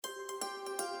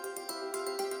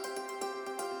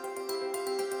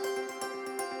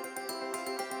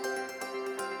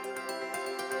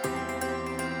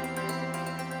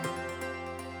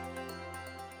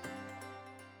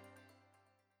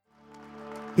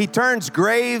He turns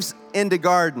graves into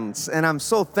gardens, and I'm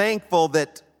so thankful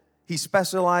that he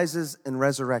specializes in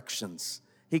resurrections.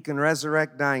 He can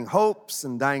resurrect dying hopes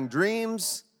and dying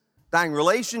dreams, dying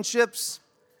relationships.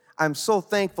 I'm so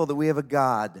thankful that we have a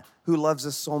God who loves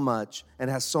us so much and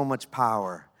has so much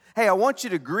power. Hey, I want you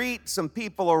to greet some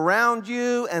people around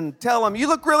you and tell them, you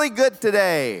look really good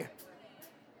today.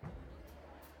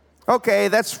 Okay,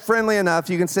 that's friendly enough.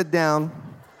 You can sit down.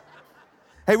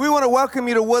 Hey, we want to welcome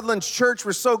you to Woodlands Church.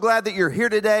 We're so glad that you're here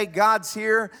today. God's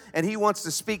here, and he wants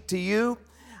to speak to you.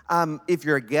 If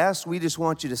you're a guest, we just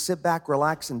want you to sit back,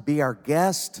 relax, and be our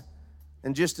guest,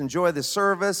 and just enjoy the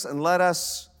service, and let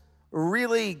us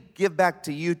really give back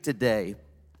to you today.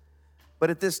 But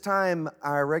at this time,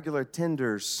 our regular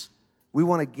attenders, we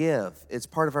want to give. It's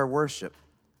part of our worship,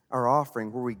 our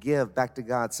offering, where we give back to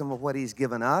God some of what he's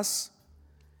given us.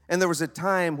 And there was a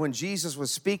time when Jesus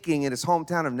was speaking in his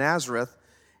hometown of Nazareth,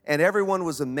 and everyone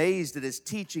was amazed at his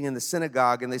teaching in the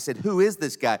synagogue, and they said, who is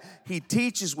this guy? He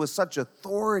teaches with such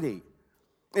authority.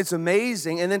 It's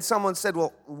amazing. And then someone said,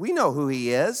 well, we know who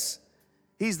he is.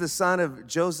 He's the son of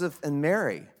Joseph and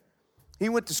Mary. He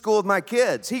went to school with my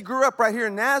kids. He grew up right here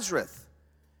in Nazareth.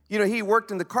 You know, he worked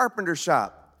in the carpenter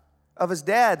shop of his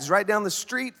dad's right down the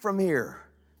street from here.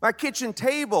 My kitchen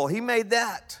table, he made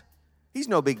that. He's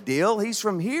no big deal. He's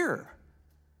from here.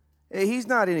 He's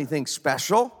not anything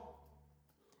special.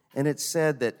 And it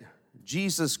said that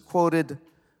Jesus quoted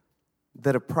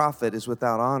that a prophet is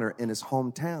without honor in his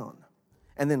hometown.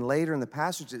 And then later in the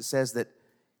passage it says that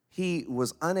he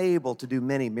was unable to do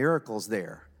many miracles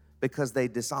there because they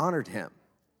dishonored him.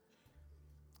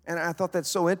 And I thought that's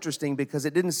so interesting because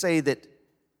it didn't say that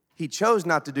he chose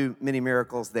not to do many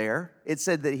miracles there. It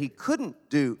said that he couldn't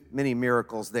do many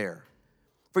miracles there.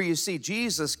 For you see,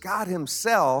 Jesus, God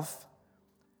himself,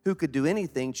 who could do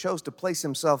anything, chose to place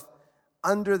himself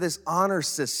under this honor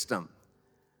system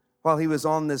while he was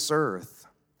on this earth.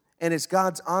 And it's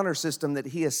God's honor system that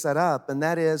he has set up, and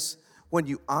that is when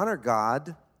you honor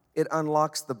God, it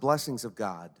unlocks the blessings of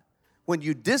God. When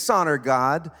you dishonor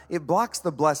God, it blocks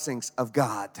the blessings of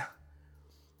God.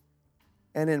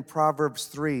 And in Proverbs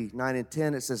 3:9 and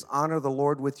 10, it says, honor the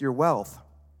Lord with your wealth,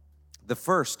 the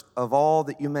first of all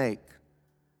that you make,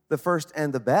 the first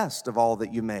and the best of all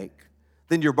that you make.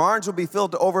 Then your barns will be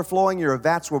filled to overflowing, your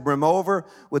vats will brim over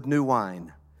with new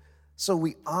wine. So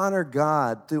we honor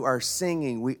God through our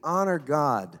singing. We honor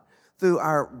God through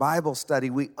our Bible study.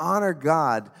 We honor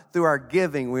God through our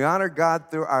giving. We honor God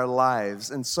through our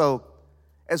lives. And so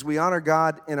as we honor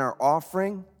God in our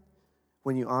offering,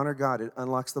 when you honor God, it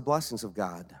unlocks the blessings of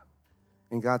God.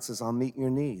 And God says, I'll meet your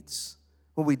needs.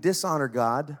 When we dishonor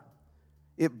God,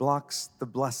 it blocks the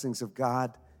blessings of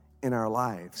God in our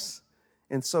lives.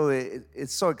 And so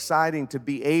it's so exciting to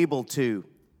be able to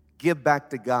give back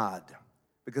to God.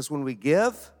 Because when we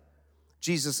give,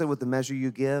 Jesus said, with the measure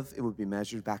you give, it will be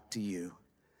measured back to you.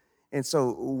 And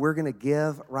so we're going to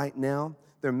give right now.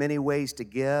 There are many ways to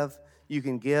give. You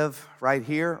can give right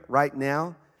here, right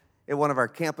now, at one of our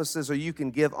campuses, or you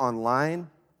can give online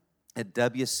at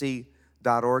wc.org/give.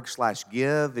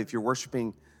 If you're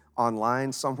worshiping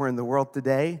online somewhere in the world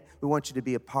today, we want you to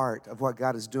be a part of what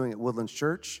God is doing at Woodlands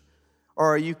Church.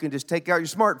 Or you can just take out your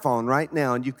smartphone right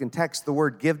now and you can text the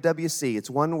word GiveWC. It's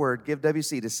one word,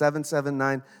 GiveWC, to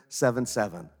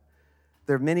 77977.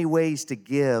 There are many ways to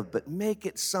give, but make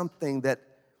it something that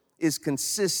is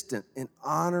consistent in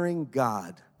honoring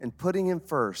God and putting him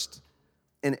first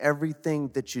in everything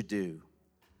that you do.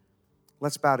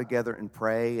 Let's bow together and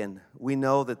pray. And we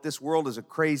know that this world is a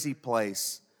crazy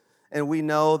place. And we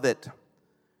know that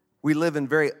we live in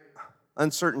very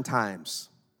uncertain times.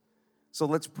 So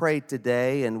let's pray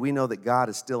today, and we know that God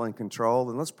is still in control.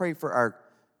 And let's pray for our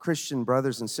Christian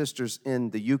brothers and sisters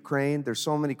in the Ukraine. There's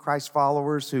so many Christ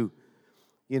followers who,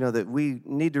 that we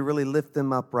need to really lift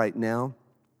them up right now.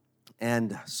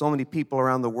 And so many people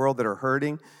around the world that are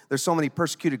hurting. There's so many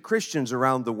persecuted Christians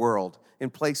around the world in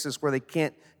places where they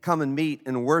can't come and meet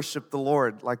and worship the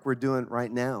Lord like we're doing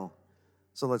right now.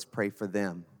 So let's pray for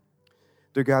them.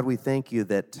 Dear God, we thank you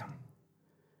that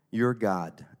you're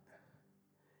God.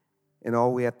 And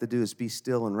all we have to do is be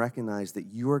still and recognize that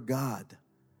you are God.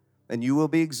 And you will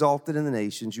be exalted in the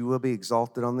nations. You will be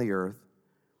exalted on the earth.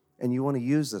 And you want to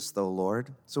use us, though,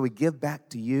 Lord. So we give back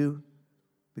to you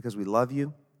because we love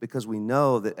you, because we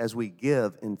know that as we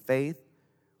give in faith,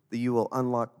 that you will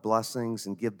unlock blessings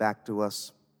and give back to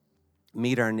us.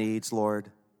 Meet our needs,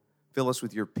 Lord. Fill us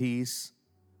with your peace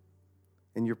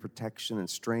and your protection and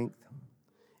strength.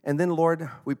 And then, Lord,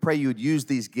 we pray you would use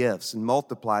these gifts and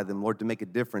multiply them, Lord, to make a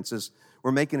difference. As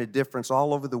we're making a difference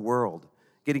all over the world,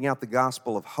 getting out the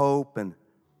gospel of hope and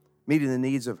meeting the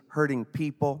needs of hurting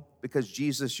people. because,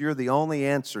 Jesus, you're the only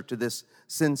answer to this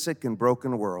sin-sick and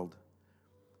broken world.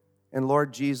 And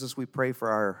Lord Jesus, we pray for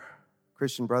our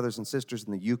Christian brothers and sisters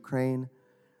in the Ukraine,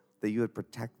 that you would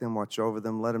protect them, watch over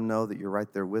them, let them know that you're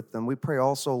right there with them. We pray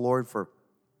also, Lord, for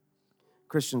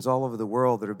Christians all over the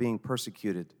world that are being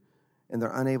persecuted, and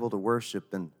they're unable to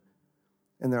worship, and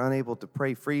they're unable to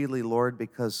pray freely, Lord,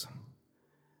 because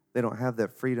they don't have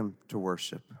that freedom to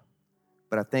worship.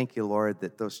 But I thank you, Lord,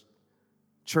 that those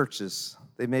churches,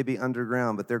 they may be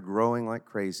underground, but they're growing like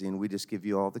crazy, and we just give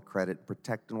you all the credit.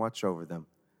 Protect and watch over them.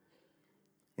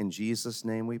 In Jesus'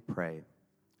 name we pray.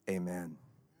 Amen.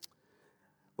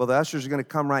 Well, the ushers are going to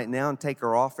come right now and take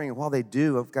our offering. And while they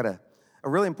do, I've got a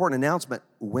really important announcement.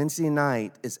 Wednesday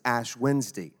night is Ash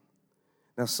Wednesday.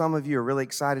 Now, some of you are really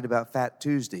excited about Fat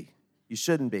Tuesday. You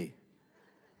shouldn't be.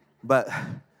 But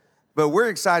we're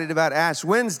excited about Ash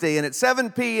Wednesday. And at 7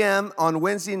 p.m. on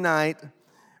Wednesday night,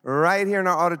 right here in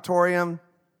our auditorium,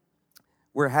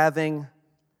 we're having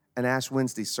an Ash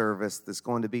Wednesday service that's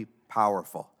going to be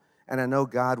powerful. And I know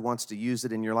God wants to use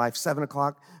it in your life. 7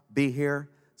 o'clock, be here.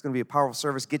 It's going to be a powerful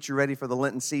service. Get you ready for the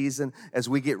Lenten season as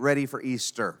we get ready for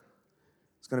Easter.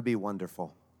 It's going to be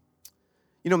wonderful.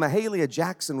 You know, Mahalia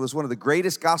Jackson was one of the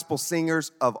greatest gospel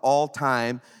singers of all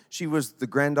time. She was the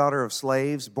granddaughter of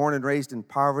slaves, born and raised in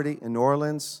poverty in New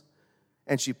Orleans.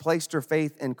 And she placed her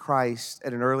faith in Christ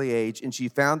at an early age, and she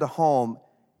found a home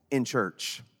in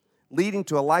church, leading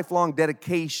to a lifelong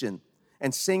dedication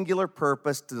and singular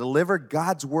purpose to deliver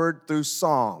God's word through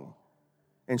song.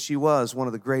 And she was one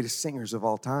of the greatest singers of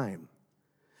all time.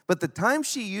 But the time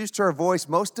she used her voice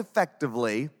most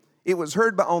effectively, it was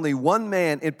heard by only one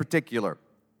man in particular.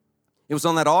 It was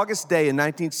on that August day in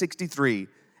 1963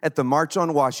 at the March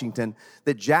on Washington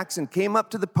that Jackson came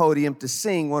up to the podium to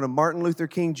sing one of Martin Luther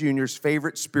King Jr.'s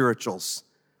favorite spirituals.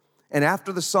 And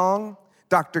after the song,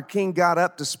 Dr. King got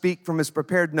up to speak from his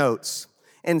prepared notes.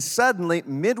 And suddenly,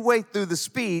 midway through the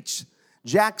speech,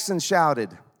 Jackson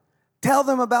shouted, "Tell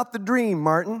them about the dream,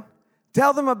 Martin.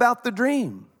 Tell them about the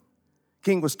dream."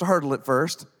 King was startled at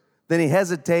first. Then he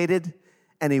hesitated,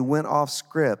 and he went off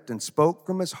script and spoke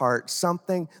from his heart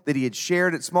something that he had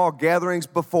shared at small gatherings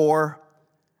before.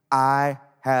 "I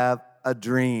have a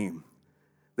dream."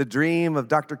 The dream of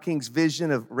Dr. King's vision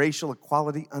of racial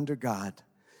equality under God.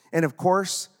 And of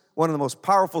course, one of the most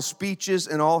powerful speeches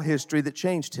in all history that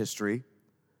changed history.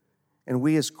 And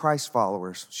we as Christ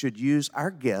followers should use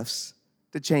our gifts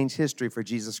to change history for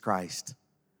Jesus Christ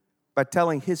by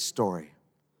telling his story,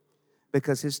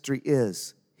 because history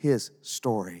is his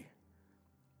story.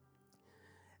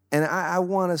 And I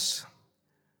want us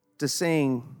to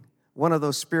sing one of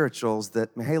those spirituals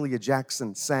that Mahalia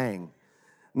Jackson sang.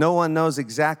 No one knows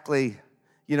exactly,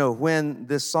 when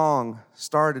this song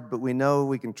started, but we know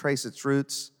we can trace its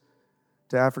roots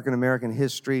to African American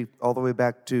history all the way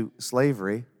back to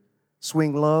slavery.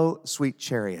 "Swing Low, Sweet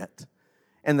Chariot."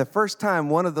 And the first time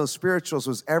one of those spirituals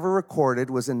was ever recorded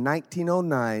was in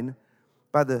 1909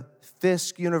 by the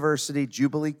Fisk University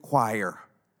Jubilee Choir,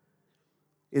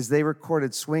 as they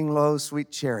recorded "Swing Low, Sweet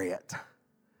Chariot."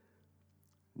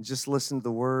 Just listen to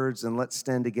the words, and let's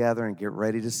stand together and get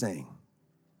ready to sing.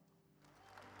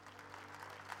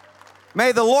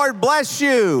 May the Lord bless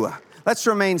you. Let's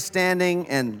remain standing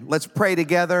and let's pray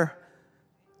together.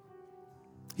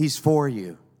 He's for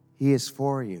you. He is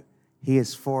for you. He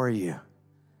is for you.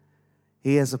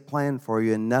 He has a plan for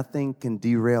you, and nothing can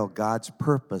derail God's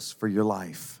purpose for your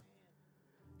life.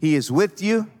 He is with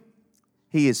you.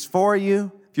 He is for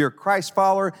you. If you're a Christ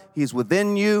follower, He's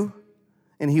within you,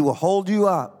 and He will hold you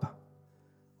up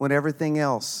when everything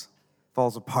else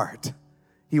falls apart.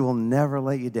 He will never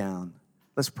let you down.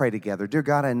 Let's pray together. Dear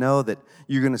God, I know that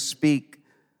you're going to speak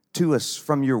to us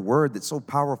from your word that's so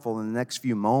powerful in the next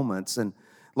few moments. And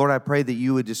Lord, I pray that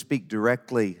you would just speak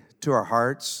directly to our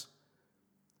hearts,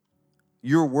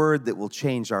 your word that will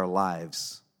change our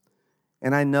lives.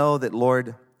 And I know that,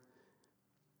 Lord,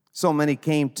 so many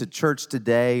came to church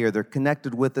today, or they're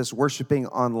connected with us worshiping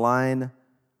online,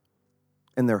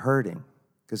 and they're hurting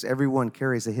because everyone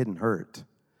carries a hidden hurt.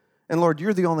 And Lord,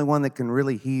 you're the only one that can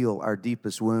really heal our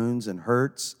deepest wounds and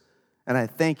hurts. And I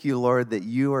thank you, Lord, that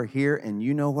you are here and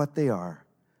you know what they are.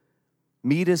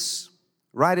 Meet us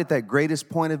right at that greatest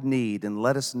point of need and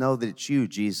let us know that it's you,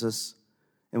 Jesus.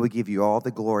 And we give you all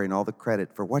the glory and all the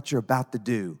credit for what you're about to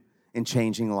do in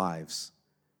changing lives.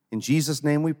 In Jesus'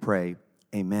 name we pray,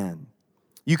 amen.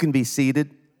 You can be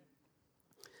seated.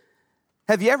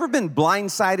 Have you ever been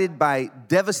blindsided by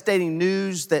devastating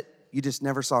news that you just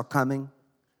never saw coming?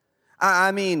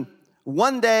 I mean,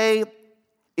 one day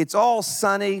it's all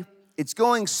sunny, it's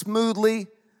going smoothly,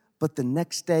 but the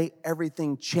next day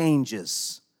everything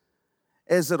changes.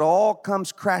 as it all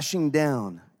comes crashing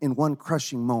down in one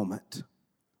crushing moment.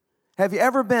 Have you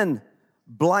ever been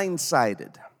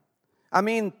blindsided? I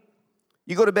mean,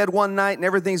 you go to bed one night and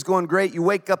everything's going great. You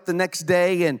wake up the next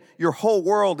day and your whole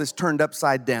world is turned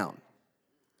upside down.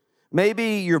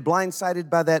 Maybe you're blindsided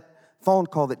by that phone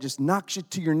call that just knocks you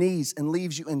to your knees and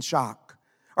leaves you in shock.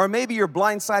 Or maybe you're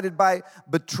blindsided by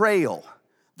betrayal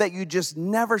that you just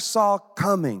never saw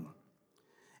coming.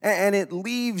 And it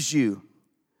leaves you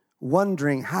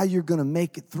wondering how you're going to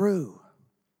make it through.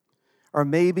 Or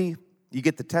maybe you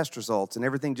get the test results and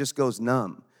everything just goes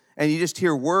numb. And you just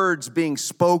hear words being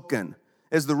spoken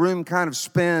as the room kind of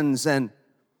spins and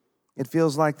it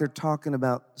feels like they're talking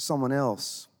about someone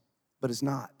else, but it's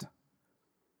not.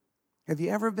 Have you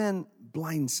ever been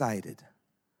blindsided?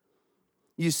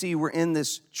 You see, we're in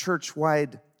this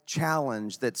church-wide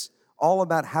challenge that's all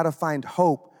about how to find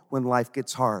hope when life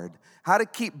gets hard, how to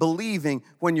keep believing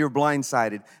when you're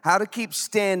blindsided, how to keep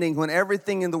standing when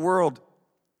everything in the world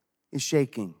is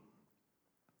shaking.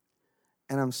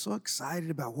 And I'm so excited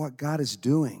about what God is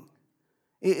doing.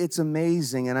 It's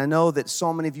amazing. And I know that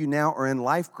so many of you now are in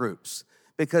life groups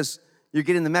because you're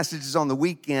getting the messages on the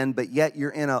weekend, but yet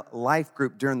you're in a life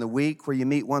group during the week where you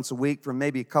meet once a week for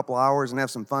maybe a couple hours and have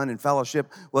some fun and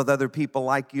fellowship with other people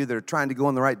like you that are trying to go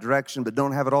in the right direction but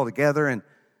don't have it all together.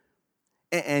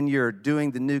 And you're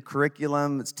doing the new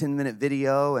curriculum. It's 10-minute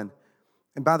video. And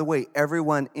by the way,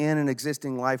 everyone in an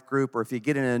existing life group, or if you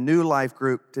get in a new life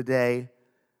group today,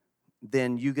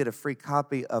 then you get a free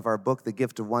copy of our book, The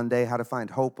Gift of One Day, How to Find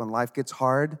Hope When Life Gets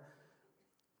Hard.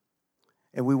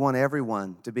 And we want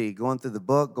everyone to be going through the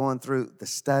book, going through the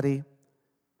study,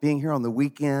 being here on the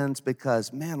weekends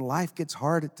because, man, life gets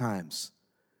hard at times.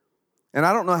 And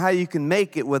I don't know how you can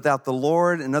make it without the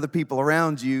Lord and other people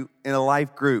around you in a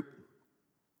life group.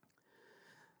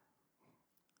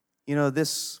 You know,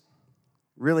 this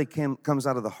really comes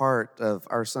out of the heart of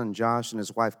our son Josh and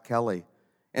his wife Kelly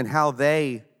and how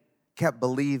they kept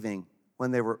believing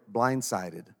when they were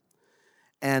blindsided.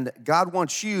 And God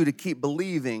wants you to keep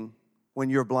believing when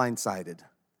you're blindsided.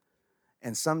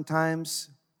 And sometimes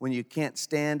when you can't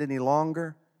stand any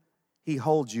longer, He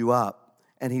holds you up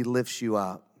and He lifts you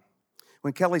up.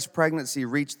 When Kelly's pregnancy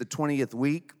reached the 20th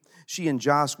week, she and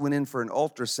Josh went in for an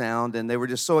ultrasound, and they were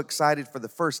just so excited for the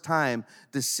first time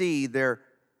to see their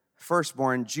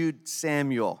firstborn, Jude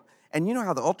Samuel. And you know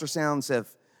how the ultrasounds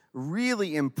have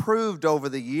really improved over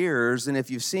the years, and if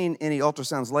you've seen any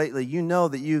ultrasounds lately, you know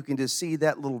that you can just see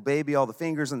that little baby, all the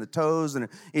fingers and the toes, and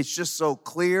it's just so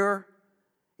clear.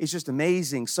 It's just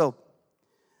amazing. So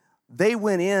they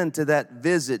went into that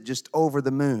visit just over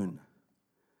the moon,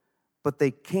 but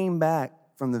they came back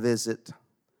from the visit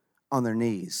on their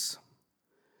knees.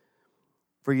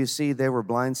 For you see, they were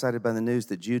blindsided by the news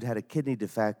that Jude had a kidney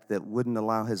defect that wouldn't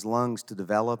allow his lungs to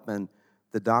develop, and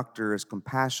the doctor, as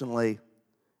compassionately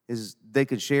as they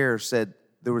could share, said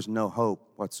there was no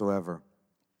hope whatsoever.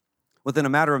 Within a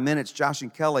matter of minutes, Josh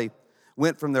and Kelly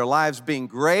went from their lives being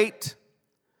great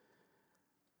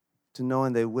to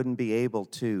knowing they wouldn't be able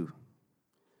to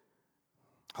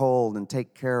hold and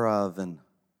take care of and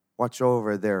watch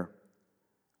over their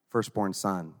firstborn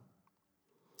son.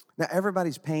 Now,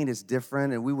 everybody's pain is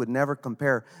different, and we would never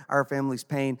compare our family's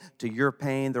pain to your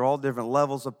pain. They're all different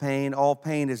levels of pain. All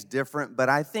pain is different, but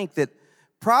I think that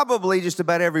probably just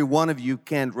about every one of you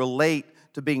can relate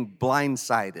to being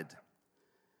blindsided.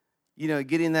 You know,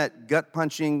 getting that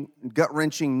gut-punching,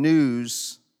 gut-wrenching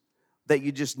news that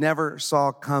you just never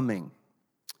saw coming.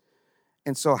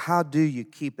 And so how do you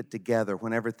keep it together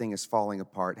when everything is falling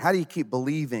apart? How do you keep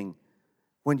believing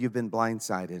when you've been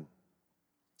blindsided?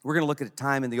 We're going to look at a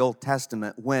time in the Old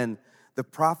Testament when the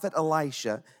prophet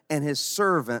Elisha and his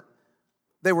servant,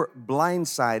 they were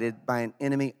blindsided by an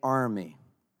enemy army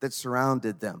that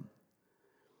surrounded them.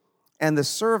 And the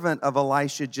servant of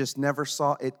Elisha just never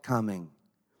saw it coming.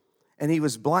 And he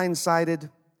was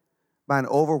blindsided by an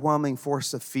overwhelming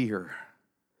force of fear.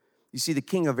 You see, the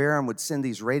king of Aram would send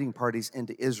these raiding parties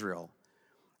into Israel,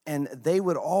 and they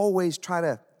would always try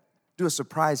to do a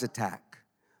surprise attack.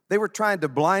 They were trying to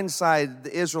blindside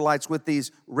the Israelites with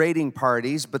these raiding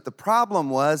parties, but the problem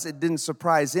was it didn't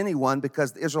surprise anyone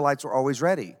because the Israelites were always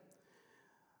ready.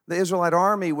 The Israelite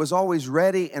army was always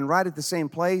ready and right at the same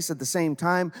place at the same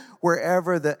time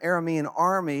wherever the Aramean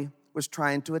army was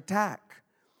trying to attack.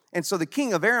 And so the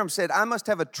king of Aram said, I must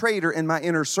have a traitor in my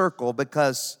inner circle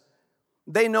because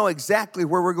they know exactly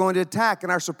where we're going to attack,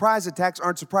 and our surprise attacks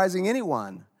aren't surprising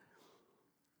anyone.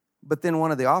 But then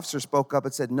one of the officers spoke up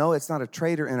and said, no, it's not a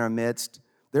traitor in our midst.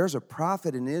 There's a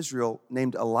prophet in Israel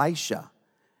named Elisha.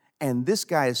 And this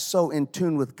guy is so in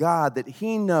tune with God that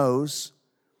he knows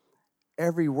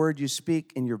every word you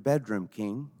speak in your bedroom,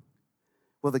 king.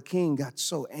 Well, the king got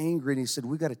so angry and he said,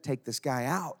 we got to take this guy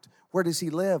out. Where does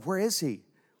he live? Where is he?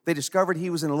 They discovered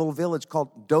he was in a little village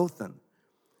called Dothan.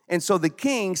 And so the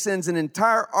king sends an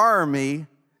entire army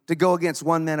to go against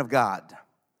one man of God.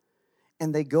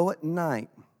 And they go at night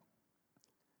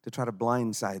to try to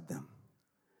blindside them.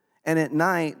 And at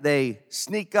night, they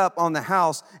sneak up on the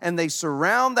house and they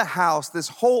surround the house, this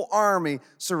whole army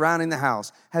surrounding the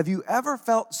house. Have you ever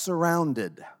felt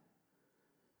surrounded?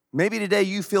 Maybe today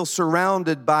you feel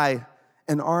surrounded by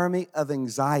an army of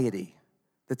anxiety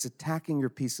that's attacking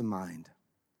your peace of mind.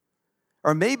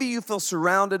 Or maybe you feel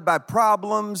surrounded by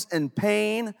problems and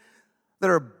pain that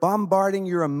are bombarding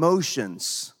your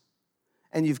emotions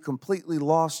and you've completely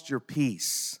lost your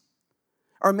peace.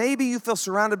 Or maybe you feel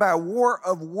surrounded by a war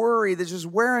of worry that's just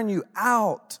wearing you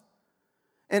out.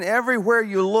 And everywhere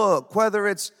you look, whether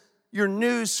it's your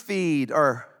news feed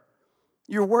or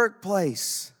your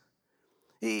workplace,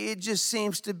 it just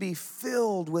seems to be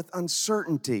filled with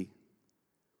uncertainty.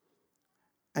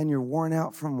 And you're worn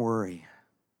out from worry.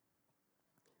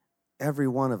 Every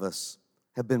one of us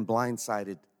have been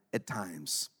blindsided at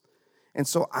times. And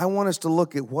so I want us to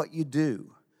look at what you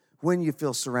do when you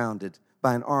feel surrounded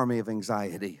by an army of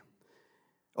anxiety.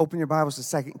 Open your Bibles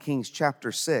to 2 Kings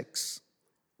chapter 6,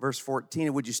 verse 14.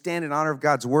 And would you stand in honor of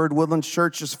God's word, Woodlands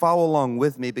Church? Just follow along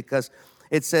with me because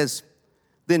it says,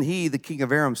 then he, the king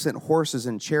of Aram, sent horses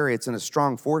and chariots and a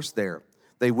strong force there.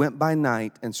 They went by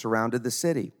night and surrounded the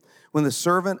city. When the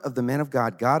servant of the man of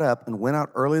God got up and went out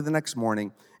early the next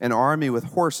morning, an army with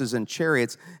horses and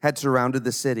chariots had surrounded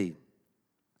the city.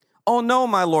 Oh no,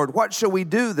 my lord, what shall we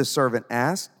do? The servant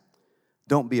asked.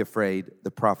 Don't be afraid,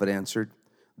 the prophet answered.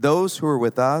 Those who are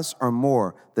with us are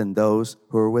more than those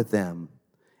who are with them.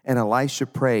 And Elisha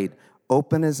prayed,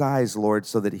 open his eyes, Lord,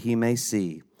 so that he may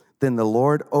see. Then the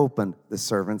Lord opened the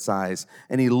servant's eyes,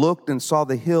 and he looked and saw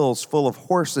the hills full of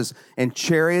horses and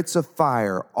chariots of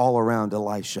fire all around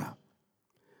Elisha.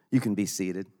 You can be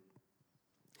seated.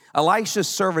 Elisha's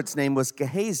servant's name was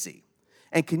Gehazi.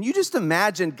 And can you just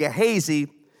imagine Gehazi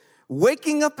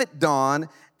waking up at dawn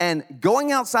and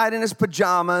going outside in his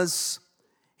pajamas?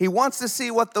 He wants to see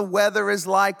what the weather is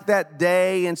like that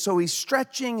day. And so he's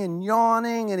stretching and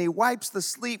yawning and he wipes the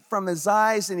sleep from his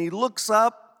eyes and he looks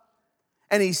up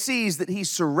and he sees that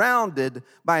he's surrounded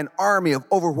by an army of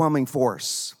overwhelming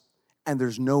force and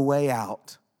there's no way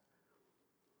out.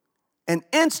 And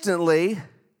instantly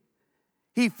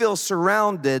he feels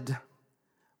surrounded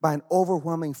by an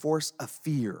overwhelming force of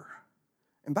fear.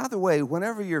 And by the way,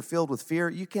 whenever you're filled with fear,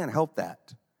 you can't help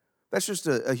that. That's just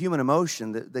a human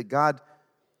emotion that God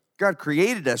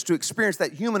created us to experience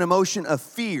that human emotion of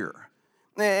fear.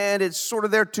 And it's sort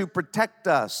of there to protect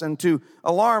us and to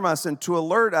alarm us and to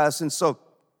alert us. And so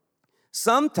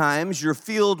sometimes you're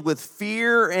filled with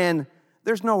fear and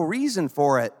there's no reason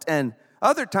for it. And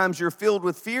other times you're filled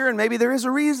with fear and maybe there is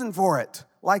a reason for it,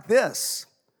 like this.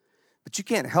 But you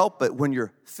can't help it when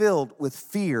you're filled with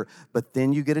fear. But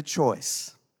then you get a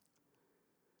choice.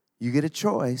 You get a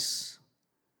choice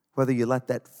whether you let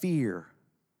that fear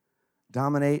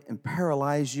dominate and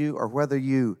paralyze you or whether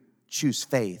you choose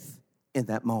faith in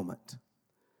that moment.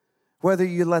 Whether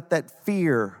you let that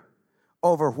fear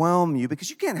overwhelm you, because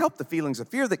you can't help the feelings of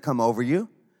fear that come over you,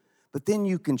 but then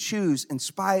you can choose, in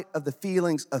spite of the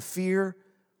feelings of fear,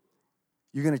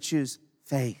 you're going to choose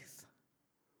faith.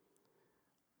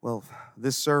 Well,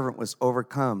 this servant was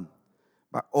overcome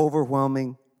by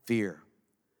overwhelming fear.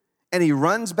 And he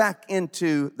runs back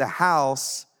into the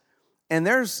house, and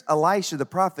there's Elisha, the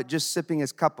prophet, just sipping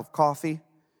his cup of coffee,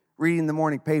 reading the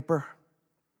morning paper.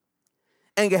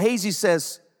 And Gehazi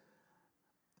says,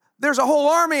 there's a whole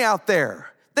army out there.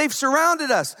 They've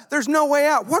surrounded us. There's no way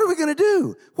out. What are we going to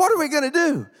do? What are we going to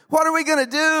do? What are we going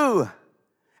to do?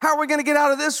 How are we going to get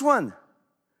out of this one?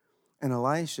 And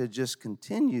Elisha just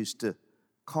continues to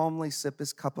calmly sip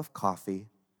his cup of coffee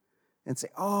and say,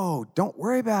 oh, don't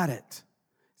worry about it.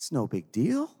 It's no big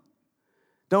deal.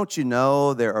 Don't you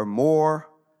know there are more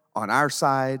on our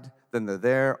side than they're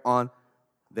there on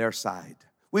their side?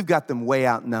 We've got them way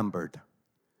outnumbered.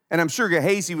 And I'm sure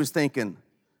Gehazi was thinking,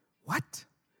 what?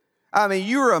 I mean,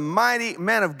 you're a mighty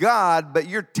man of God, but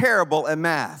you're terrible at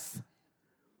math.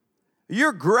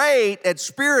 You're great at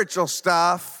spiritual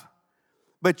stuff,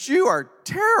 but you are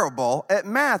terrible at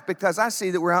math because I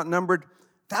see that we're outnumbered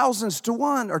thousands to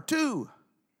 1 or 2.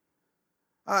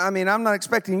 I mean, I'm not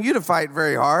expecting you to fight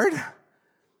very hard,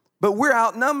 but we're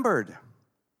outnumbered.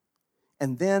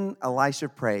 And then Elisha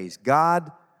prays,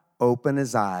 God, open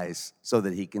his eyes so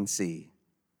that he can see.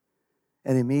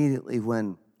 And immediately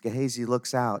when Gehazi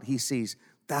looks out, he sees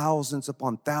thousands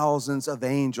upon thousands of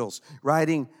angels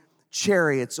riding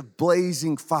chariots of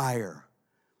blazing fire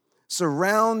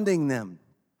surrounding them,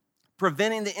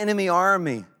 preventing the enemy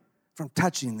army from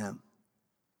touching them.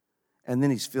 And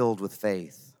then he's filled with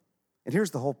faith. And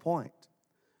here's the whole point.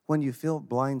 When you feel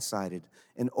blindsided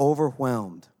and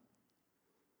overwhelmed,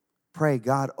 pray,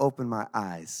 God, open my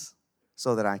eyes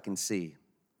so that I can see.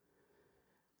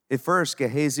 At first,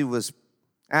 Gehazi was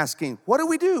asking, what do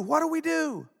we do? What do we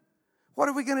do? What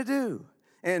are we going to do?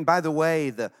 And by the way,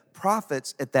 the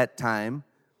prophets at that time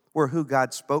were who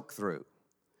God spoke through.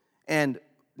 And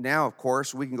now, of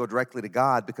course, we can go directly to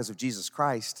God because of Jesus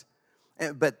Christ.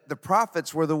 But the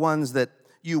prophets were the ones that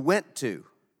you went to.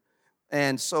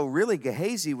 And so really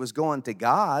Gehazi was going to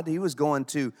God. He was going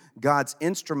to God's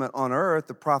instrument on earth,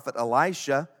 the prophet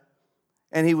Elisha.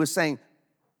 And he was saying,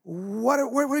 what are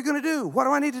we going to do? What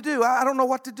do I need to do? I don't know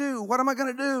what to do. What am I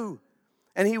going to do?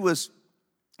 And he was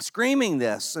screaming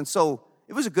this. And so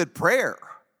it was a good prayer.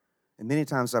 And many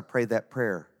times I prayed that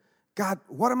prayer. God,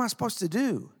 what am I supposed to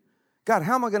do? God,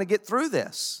 how am I going to get through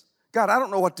this? God, I don't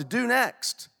know what to do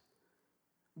next.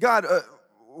 God,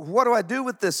 what do I do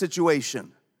with this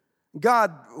situation?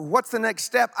 God, what's the next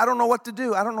step? I don't know what to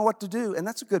do. I don't know what to do. And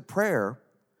that's a good prayer,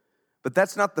 but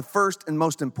that's not the first and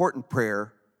most important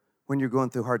prayer when you're going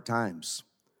through hard times.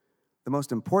 The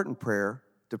most important prayer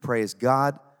to pray is,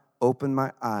 God, open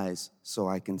my eyes so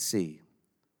I can see.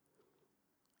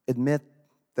 Admit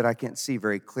that I can't see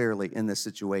very clearly in this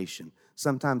situation.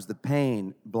 Sometimes the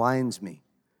pain blinds me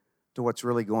to what's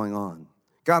really going on.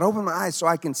 God, open my eyes so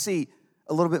I can see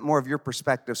a little bit more of your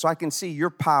perspective, so I can see your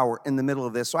power in the middle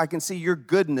of this, so I can see your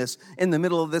goodness in the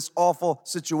middle of this awful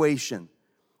situation.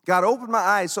 God, open my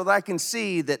eyes so that I can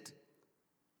see that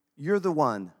you're the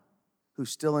one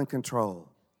who's still in control.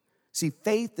 See,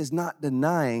 faith is not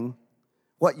denying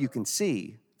what you can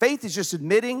see. Faith is just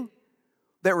admitting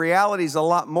that reality is a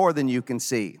lot more than you can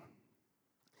see.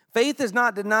 Faith is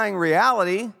not denying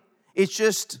reality. It's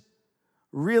just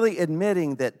really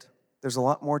admitting that there's a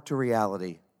lot more to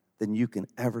reality than you can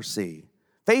ever see.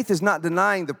 Faith is not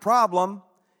denying the problem.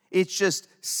 It's just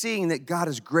seeing that God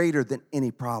is greater than any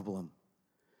problem.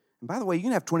 And by the way, you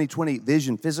can have 20/20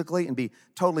 vision physically and be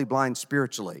totally blind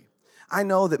spiritually. I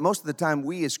know that most of the time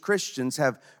we as Christians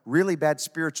have really bad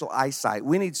spiritual eyesight.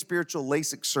 We need spiritual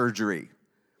LASIK surgery.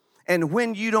 And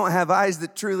when you don't have eyes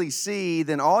that truly see,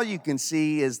 then all you can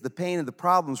see is the pain and the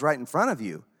problems right in front of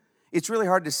you. It's really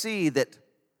hard to see that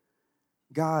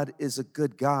God is a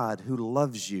good God who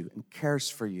loves you and cares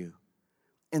for you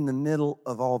in the middle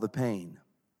of all the pain.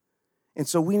 And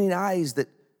so we need eyes that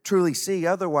truly see.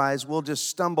 Otherwise, we'll just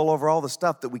stumble over all the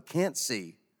stuff that we can't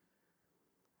see.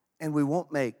 And we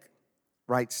won't make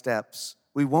right steps.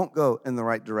 We won't go in the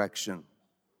right direction.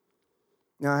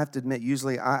 Now, I have to admit,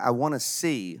 usually I want to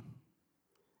see.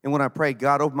 And when I pray,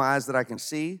 God, open my eyes that I can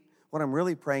see, what I'm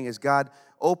really praying is, God,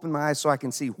 open my eyes so I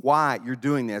can see why you're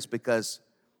doing this, because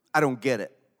I don't get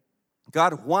it.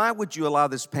 God, why would you allow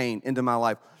this pain into my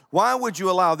life? Why would you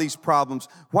allow these problems?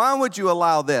 Why would you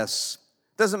allow this?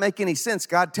 Doesn't make any sense.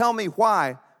 God, tell me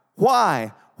why.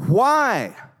 Why?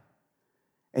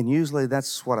 And usually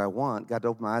that's what I want, God to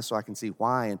open my eyes so I can see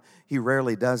why, and He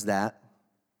rarely does that.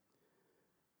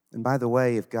 And by the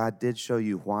way, if God did show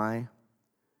you why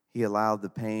He allowed the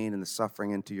pain and the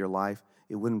suffering into your life,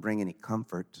 it wouldn't bring any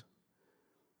comfort.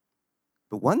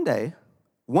 But one day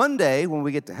when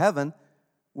we get to heaven,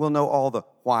 we'll know all the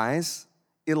whys.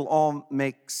 It'll all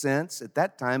make sense at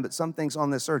that time, but some things on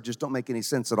this earth just don't make any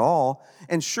sense at all.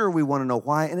 And sure, we want to know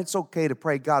why, and it's okay to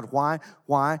pray, God, why?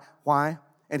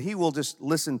 And He will just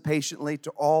listen patiently to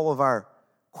all of our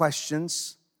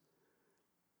questions.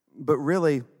 But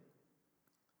really,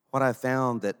 what I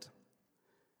found that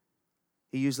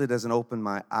He usually doesn't open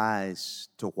my eyes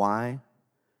to why,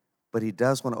 but He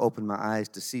does want to open my eyes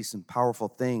to see some powerful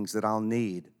things that I'll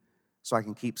need so I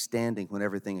can keep standing when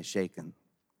everything is shaken.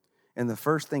 And the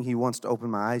first thing He wants to open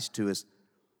my eyes to is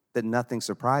that nothing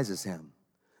surprises Him.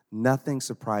 Nothing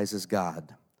surprises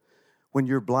God. When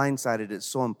you're blindsided, it's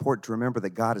so important to remember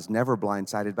that God is never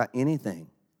blindsided by anything.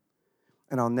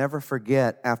 And I'll never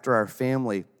forget, after our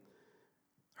family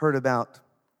heard about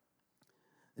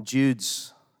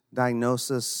Jude's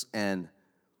diagnosis and,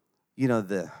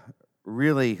 the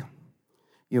really,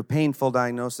 painful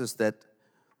diagnosis that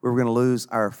we were going to lose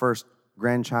our first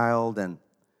grandchild, and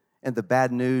the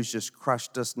bad news just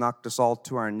crushed us, knocked us all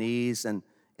to our knees, and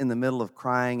in the middle of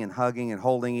crying and hugging and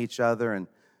holding each other and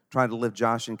trying to lift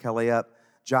Josh and Kelly up,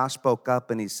 Josh spoke up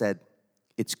and he said,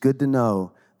 "It's good to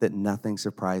know that nothing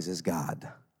surprises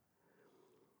God."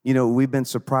 We've been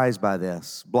surprised by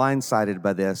this, blindsided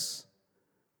by this,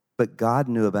 but God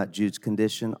knew about Jude's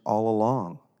condition all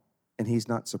along, and He's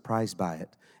not surprised by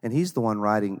it. And he's the one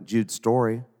writing Jude's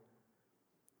story.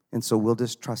 And so we'll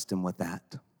just trust him with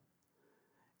that.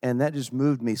 And that just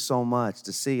moved me so much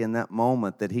to see in that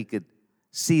moment that he could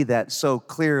see that so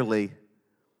clearly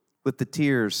with the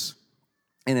tears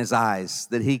in his eyes,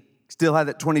 that he still had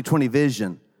that 20/20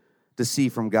 vision to see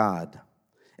from God.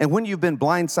 And when you've been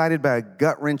blindsided by a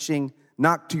gut-wrenching,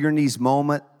 knock to your knees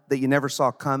moment that you never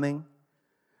saw coming,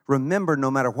 remember,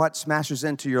 no matter what smashes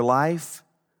into your life,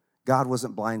 God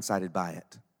wasn't blindsided by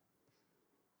it.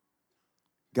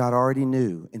 God already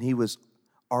knew, and he was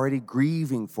already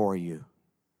grieving for you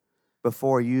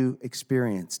before you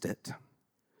experienced it.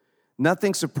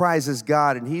 Nothing surprises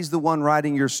God, and he's the one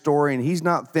writing your story, and he's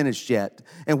not finished yet.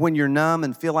 And when you're numb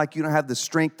and feel like you don't have the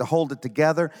strength to hold it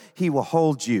together, he will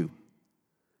hold you,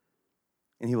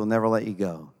 and he will never let you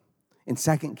go. In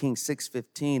 2 Kings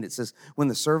 6:15, it says, when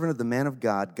the servant of the man of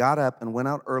God got up and went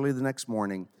out early the next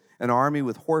morning, an army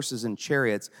with horses and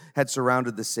chariots had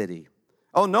surrounded the city.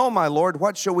 "Oh no, my lord,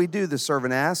 what shall we do?" the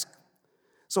servant asked.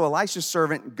 So Elisha's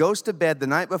servant goes to bed the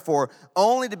night before,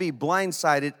 only to be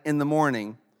blindsided in the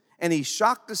morning. And he's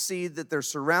shocked to see that they're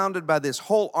surrounded by this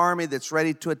whole army that's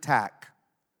ready to attack.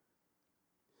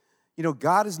 You know,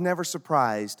 God is never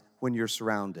surprised when you're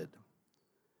surrounded.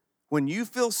 When you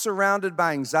feel surrounded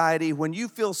by anxiety, when you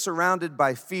feel surrounded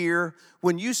by fear,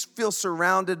 when you feel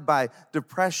surrounded by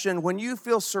depression, when you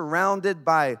feel surrounded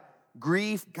by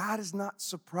grief, God is not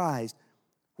surprised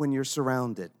when you're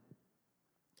surrounded.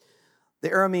 The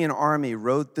Aramean army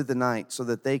rode through the night so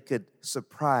that they could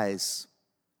surprise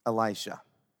Elisha.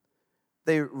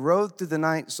 They rode through the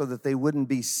night so that they wouldn't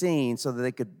be seen, so that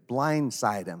they could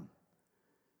blindside him.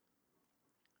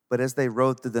 But as they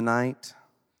rode through the night,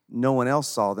 no one else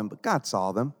saw them, but God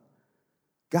saw them.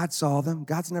 God saw them.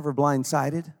 God's never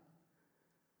blindsided.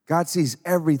 God sees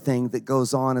everything that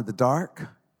goes on in the dark.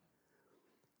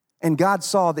 And God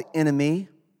saw the enemy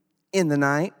in the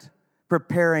night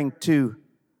preparing to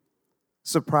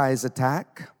surprise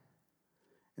attack.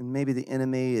 And maybe the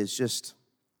enemy is just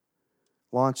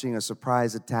launching a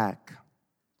surprise attack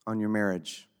on your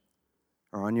marriage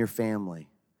or on your family.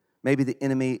 Maybe the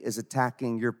enemy is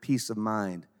attacking your peace of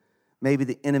mind. Maybe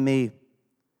the enemy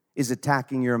is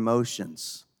attacking your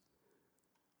emotions.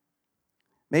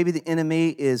 Maybe the enemy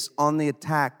is on the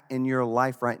attack in your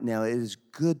life right now. It is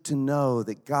good to know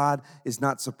that God is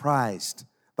not surprised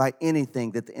by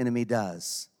anything that the enemy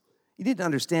does. You need to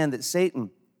understand that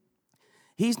Satan,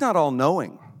 he's not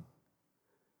all-knowing.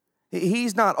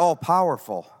 He's not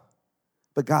all-powerful,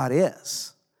 but God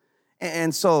is.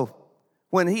 And so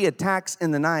when he attacks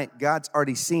in the night, God's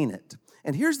already seen it.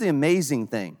 And here's the amazing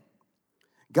thing.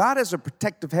 God has a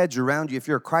protective hedge around you. If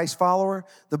you're a Christ follower,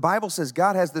 the Bible says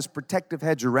God has this protective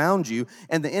hedge around you,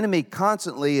 and the enemy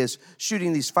constantly is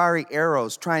shooting these fiery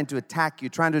arrows, trying to attack you,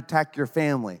 trying to attack your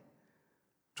family,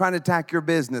 trying to attack your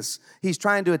business. He's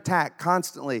trying to attack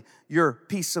constantly your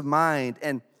peace of mind.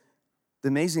 And the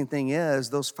amazing thing is,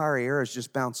 those fiery arrows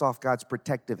just bounce off God's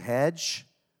protective hedge.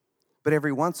 But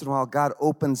every once in a while, God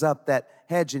opens up that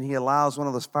hedge and he allows one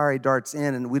of those fiery darts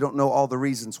in, and we don't know all the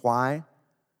reasons why.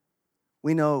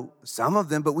 We know some of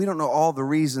them, but we don't know all the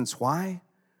reasons why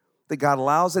that God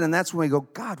allows it. And that's when we go,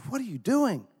 God, what are you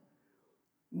doing?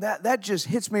 That just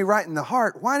hits me right in the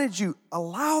heart. Why did you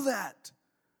allow that?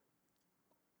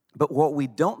 But what we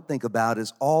don't think about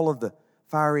is all of the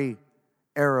fiery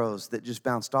arrows that just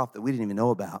bounced off that we didn't even know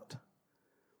about.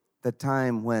 That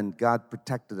time when God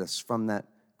protected us from that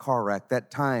car wreck.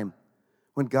 That time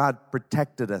when God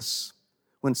protected us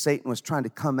when Satan was trying to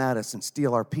come at us and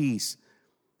steal our peace.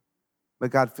 But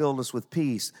God filled us with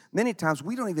peace. Many times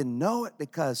we don't even know it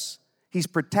because he's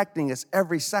protecting us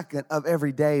every second of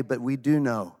every day, but we do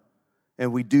know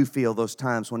and we do feel those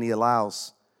times when he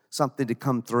allows something to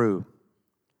come through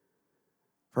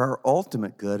for our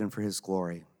ultimate good and for his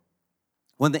glory.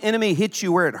 When the enemy hits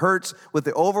you where it hurts with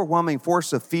the overwhelming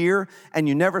force of fear and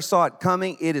you never saw it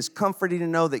coming, it is comforting to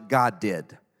know that God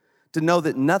did. To know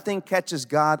that nothing catches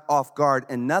God off guard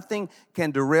and nothing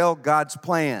can derail God's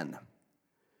plan.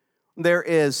 There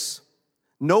is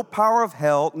no power of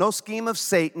hell, no scheme of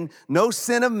Satan, no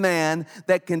sin of man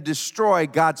that can destroy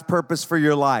God's purpose for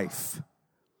your life.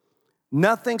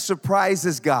 Nothing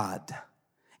surprises God,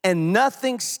 and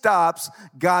nothing stops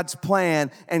God's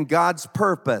plan and God's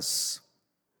purpose.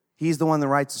 He's the one that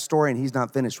writes the story, and he's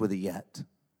not finished with it yet.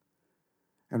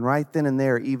 And right then and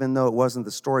there, even though it wasn't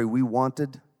the story we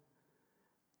wanted,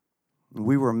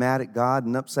 we were mad at God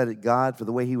and upset at God for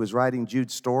the way he was writing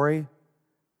Jude's story,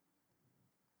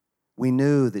 we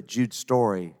knew that Jude's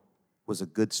story was a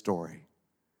good story.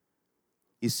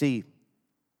 You see,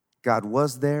 God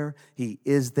was there, he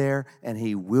is there, and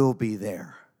he will be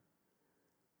there.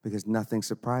 because nothing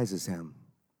surprises him.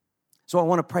 So I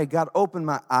want to pray, God, open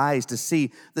my eyes to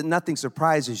see that nothing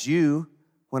surprises you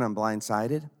when I'm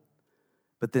blindsided.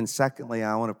 But then secondly,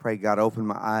 I want to pray, God, open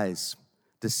my eyes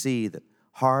to see that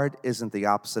hard isn't the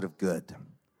opposite of good.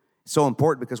 It's so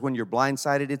important because when you're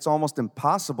blindsided, it's almost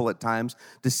impossible at times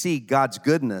to see God's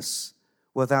goodness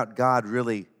without God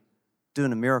really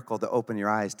doing a miracle to open your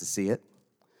eyes to see it.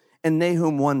 In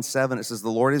Nahum 1:7, it says,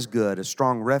 the Lord is good, a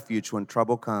strong refuge when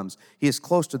trouble comes. He is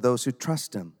close to those who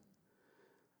trust him.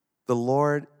 The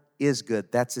Lord is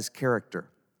good. That's his character.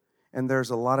 And there's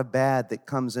a lot of bad that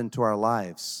comes into our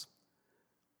lives.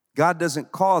 God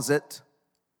doesn't cause it,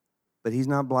 but he's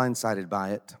not blindsided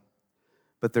by it.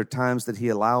 But there are times that he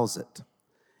allows it.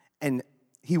 And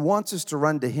he wants us to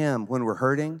run to him when we're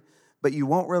hurting, but you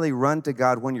won't really run to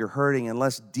God when you're hurting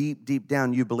unless deep, deep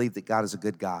down you believe that God is a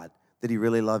good God, that he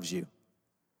really loves you.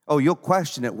 Oh, you'll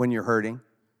question it when you're hurting.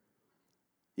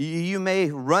 You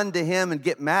may run to him and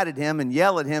get mad at him and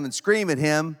yell at him and scream at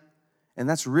him, and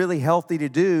that's really healthy to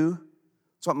do.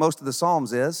 That's what most of the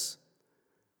Psalms is.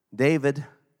 David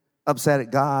upset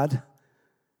at God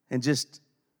and just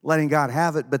letting God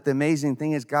have it, but the amazing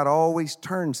thing is God always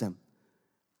turns him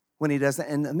when he does that.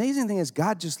 And the amazing thing is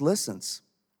God just listens.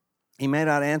 He may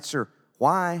not answer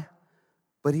why,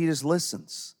 but he just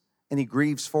listens, and he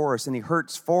grieves for us, and he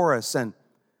hurts for us.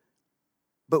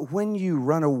 But when you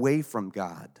run away from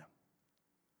God,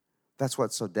 that's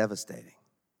what's so devastating.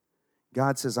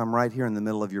 God says, I'm right here in the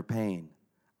middle of your pain.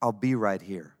 I'll be right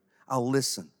here. I'll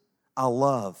listen. I'll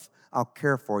love. I'll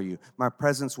care for you. My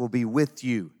presence will be with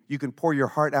you. You can pour your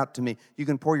heart out to me. You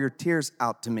can pour your tears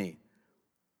out to me.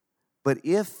 But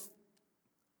if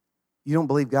you don't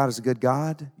believe God is a good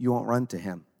God, you won't run to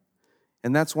him.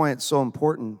 And that's why it's so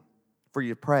important for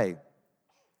you to pray.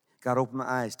 God, open my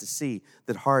eyes to see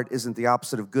that hard isn't the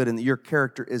opposite of good and that your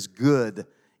character is good,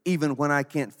 even when I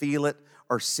can't feel it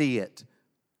or see it.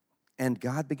 And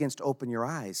God begins to open your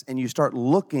eyes, and you start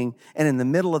looking, and in the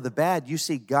middle of the bad, you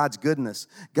see God's goodness,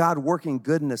 God working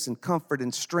goodness and comfort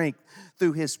and strength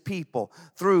through his people,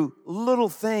 through little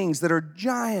things that are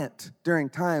giant during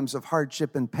times of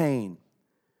hardship and pain.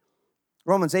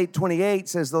 Romans 8:28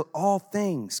 says that all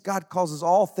things, God causes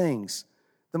all things,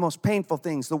 the most painful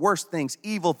things, the worst things,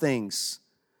 evil things,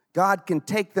 God can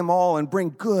take them all and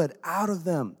bring good out of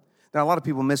them. Now, a lot of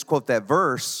people misquote that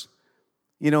verse.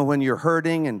 You know, when you're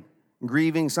hurting and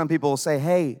grieving, some people will say,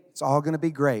 hey, it's all going to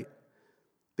be great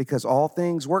because all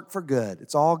things work for good.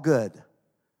 It's all good.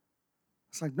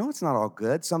 It's like, no, it's not all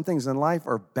good. Some things in life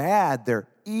are bad. They're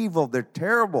evil. They're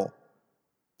terrible.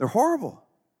 They're horrible.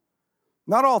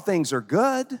 Not all things are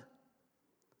good.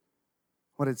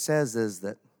 What it says is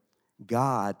that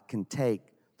God can take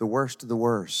the worst of the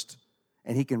worst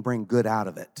and he can bring good out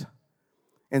of it.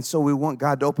 And so we want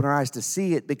God to open our eyes to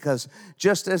see it, because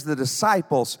just as the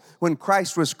disciples, when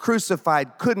Christ was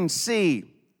crucified, couldn't see,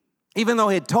 even though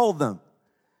he had told them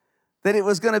that it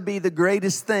was going to be the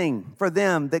greatest thing for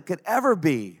them that could ever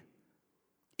be,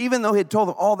 even though he had told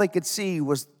them all they could see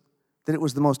was that it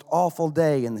was the most awful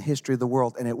day in the history of the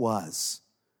world, and it was.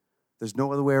 There's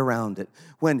no other way around it.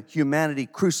 When humanity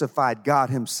crucified God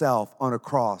himself on a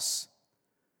cross.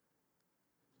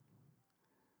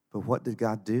 But what did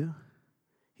God do?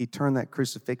 He turned that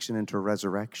crucifixion into a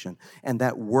resurrection. And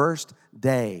that worst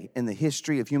day in the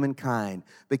history of humankind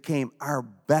became our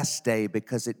best day,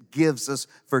 because it gives us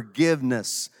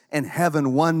forgiveness and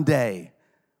heaven one day.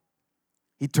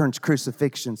 He turns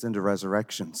crucifixions into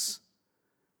resurrections.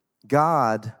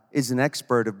 God is an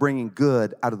expert of bringing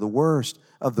good out of the worst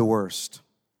of the worst.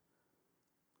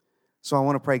 So I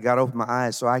want to pray, God, open my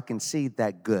eyes so I can see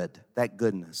that good, that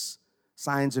goodness.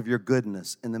 Signs of your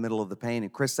goodness in the middle of the pain.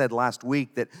 And Chris said last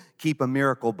week that keep a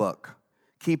miracle book.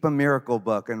 Keep a miracle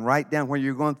book and write down where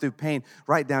you're going through pain.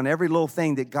 Write down every little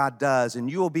thing that God does, and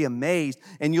you will be amazed,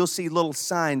 and you'll see little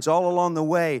signs all along the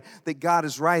way that God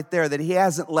is right there, that he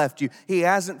hasn't left you. He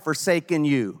hasn't forsaken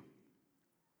you.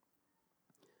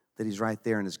 That he's right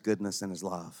there in his goodness and his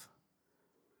love.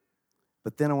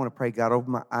 But then I want to pray, God,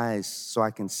 open my eyes so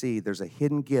I can see there's a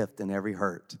hidden gift in every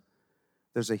hurt.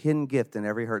 There's a hidden gift in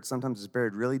every hurt. Sometimes it's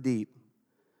buried really deep.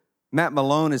 Matt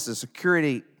Malone is a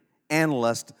security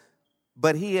analyst,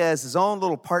 but he has his own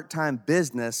little part-time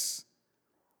business.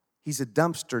 He's a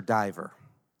dumpster diver.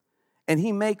 And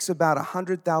he makes about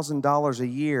 $100,000 a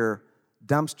year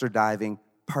dumpster diving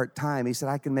part-time. He said,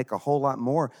 I can make a whole lot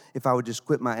more if I would just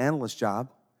quit my analyst job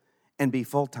and be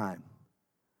full-time.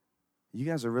 You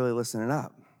guys are really listening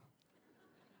up.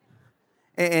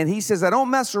 And he says, I don't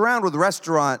mess around with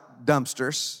restaurant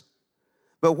dumpsters,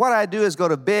 but what I do is go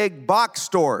to big box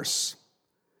stores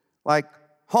like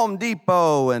Home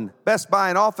Depot and Best Buy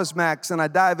and Office Max, and I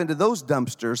dive into those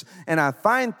dumpsters, and I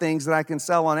find things that I can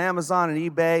sell on Amazon and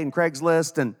eBay and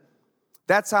Craigslist, and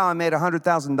that's how I made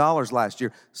 $100,000 last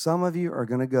year. Some of you are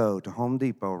going to go to Home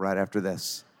Depot right after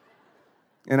this.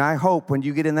 And I hope when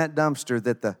you get in that dumpster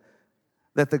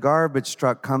that the garbage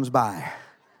truck comes by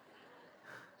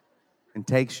and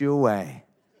takes you away.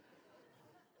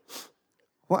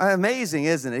 Well, amazing,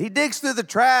 isn't it? He digs through the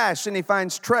trash and he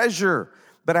finds treasure.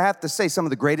 But I have to say, some of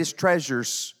the greatest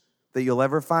treasures that you'll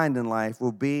ever find in life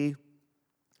will be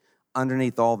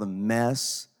underneath all the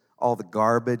mess, all the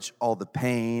garbage, all the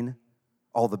pain,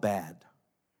 all the bad.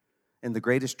 And the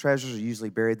greatest treasures are usually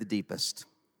buried the deepest.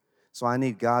 So I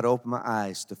need God to open my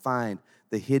eyes to find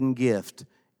the hidden gift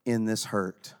in this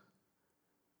hurt.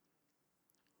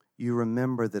 You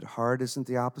remember that hard isn't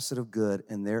the opposite of good,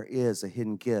 and there is a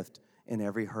hidden gift in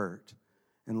every hurt.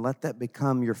 And let that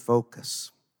become your focus.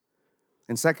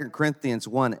 In 2 Corinthians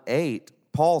 1:8,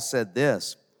 Paul said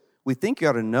this, "We think you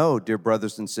ought to know, dear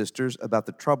brothers and sisters, about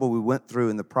the trouble we went through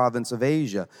in the province of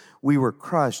Asia. We were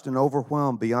crushed and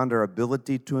overwhelmed beyond our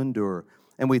ability to endure,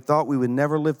 and we thought we would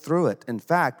never live through it. In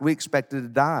fact, we expected to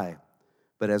die.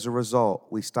 But as a result,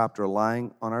 we stopped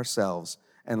relying on ourselves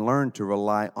and learned to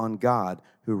rely on God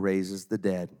who raises the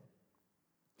dead."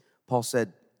 Paul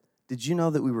said, did you know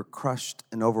that we were crushed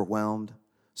and overwhelmed?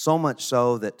 So much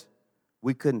so that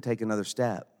we couldn't take another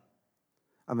step.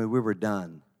 I mean, we were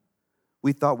done.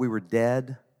 We thought we were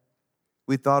dead.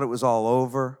 We thought it was all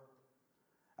over.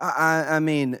 I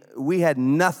mean, we had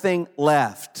nothing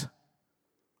left.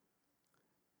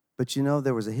 But you know,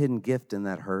 there was a hidden gift in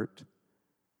that hurt.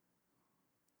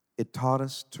 It taught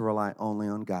us to rely only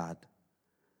on God.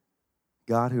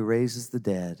 God who raises the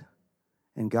dead.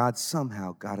 And God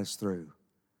somehow got us through.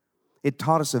 It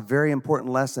taught us a very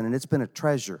important lesson, and it's been a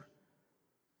treasure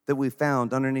that we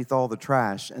found underneath all the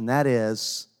trash, and that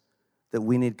is that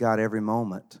we need God every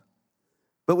moment.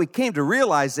 But we came to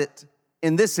realize it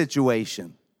in this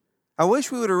situation. I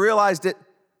wish we would have realized it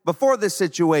before this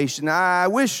situation. I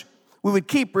wish we would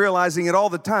keep realizing it all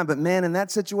the time, but man, in that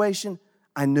situation,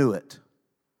 I knew it.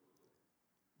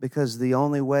 Because the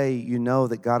only way you know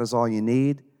that God is all you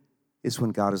need is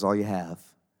when God is all you have.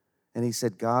 And he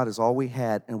said, God is all we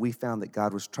had, and we found that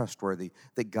God was trustworthy,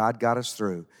 that God got us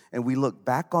through. And we look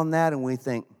back on that and we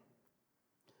think,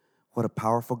 what a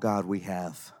powerful God we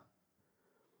have.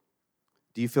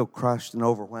 Do you feel crushed and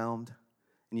overwhelmed?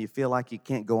 And you feel like you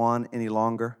can't go on any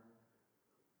longer?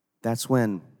 That's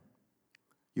when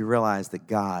you realize that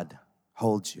God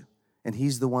holds you. And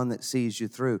he's the one that sees you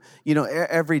through. You know,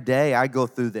 every day I go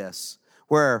through this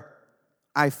where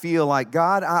I feel like,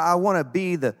 God, I want to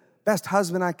be the best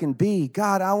husband I can be.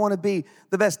 God, I want to be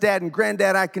the best dad and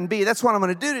granddad I can be. That's what I'm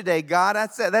going to do today, God.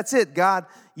 That's it, God.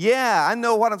 Yeah, I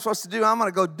know what I'm supposed to do. I'm going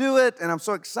to go do it, and I'm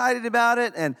so excited about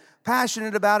it and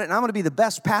passionate about it, and I'm going to be the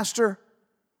best pastor.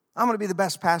 I'm going to be the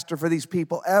best pastor for these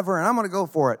people ever, and I'm going to go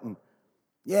for it. And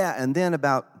yeah, and then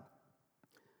about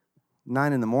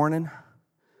 9 in the morning,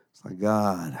 it's like,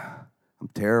 God, I'm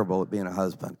terrible at being a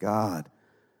husband. God,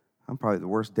 I'm probably the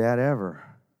worst dad ever.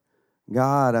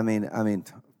 God, I mean,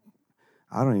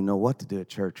 I don't even know what to do at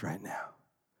church right now.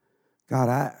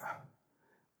 God,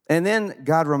 and then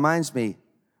God reminds me,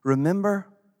 remember,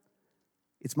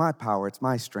 it's my power, it's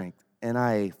my strength. And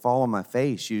I fall on my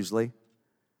face usually,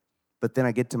 but then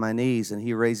I get to my knees and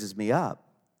he raises me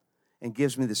up and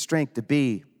gives me the strength to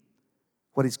be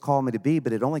what he's called me to be,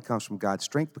 but it only comes from God's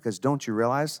strength, because don't you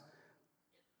realize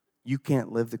you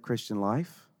can't live the Christian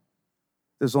life?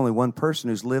 There's only one person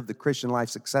who's lived the Christian life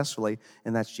successfully,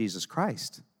 and that's Jesus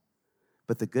Christ.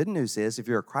 But the good news is, if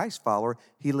you're a Christ follower,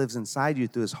 he lives inside you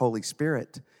through his Holy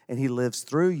Spirit, and he lives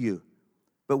through you.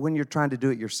 But when you're trying to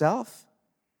do it yourself,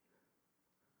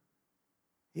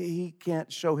 he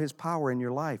can't show his power in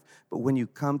your life. But when you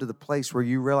come to the place where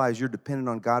you realize you're dependent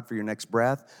on God for your next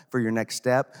breath, for your next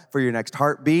step, for your next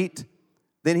heartbeat,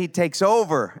 then he takes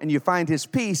over, and you find his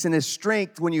peace and his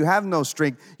strength when you have no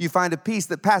strength. You find a peace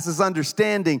that passes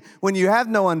understanding when you have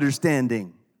no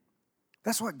understanding.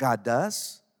 That's what God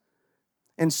does.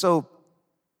 And so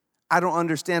I don't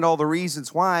understand all the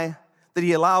reasons why that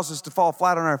he allows us to fall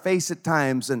flat on our face at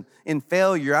times and in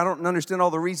failure. I don't understand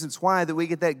all the reasons why that we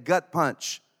get that gut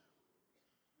punch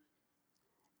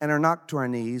and are knocked to our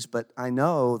knees, but I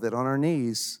know that on our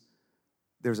knees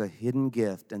there's a hidden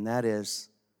gift, and that is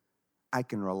I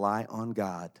can rely on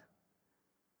God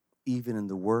even in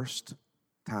the worst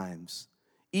times.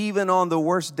 Even on the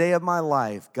worst day of my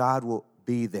life, God will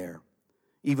be there.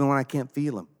 Even when I can't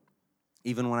feel him,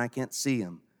 even when I can't see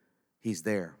him, he's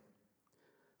there.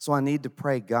 So I need to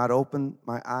pray, God, open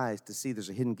my eyes to see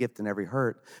there's a hidden gift in every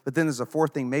hurt. But then there's a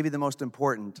fourth thing, maybe the most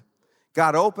important.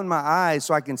 God, open my eyes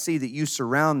so I can see that you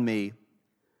surround me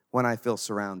when I feel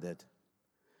surrounded.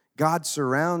 God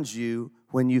surrounds you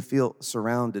when you feel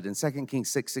surrounded. In 2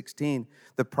 Kings 6:16,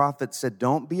 the prophet said,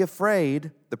 don't be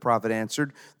afraid, the prophet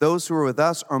answered. Those who are with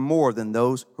us are more than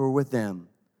those who are with them.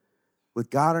 With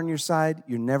God on your side,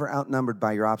 you're never outnumbered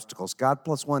by your obstacles. God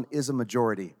plus one is a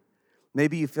majority.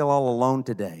 Maybe you feel all alone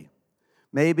today.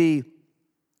 Maybe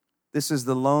this is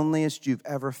the loneliest you've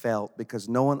ever felt because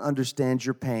no one understands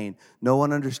your pain. No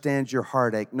one understands your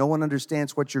heartache. No one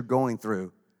understands what you're going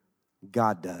through.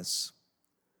 God does.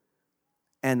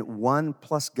 And one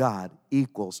plus God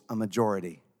equals a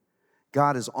majority.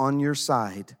 God is on your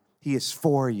side. He is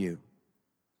for you.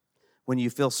 When you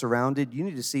feel surrounded, you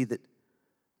need to see that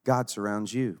God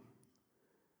surrounds you.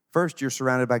 First, you're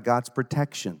surrounded by God's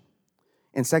protection.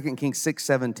 In 2 Kings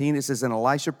 6:17, it says, and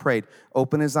Elisha prayed,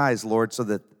 open his eyes, Lord,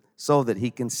 so that he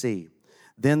can see.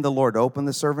 Then the Lord opened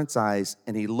the servant's eyes,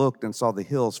 and he looked and saw the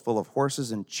hills full of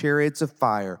horses and chariots of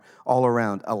fire all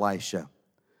around Elisha.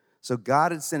 So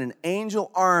God had sent an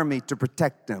angel army to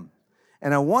protect him.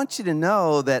 And I want you to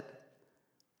know that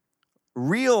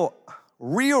real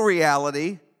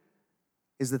reality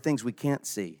is the things we can't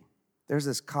see. There's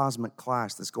this cosmic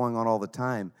clash that's going on all the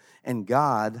time. And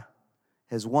God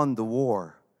has won the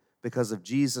war because of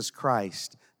Jesus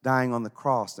Christ dying on the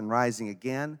cross and rising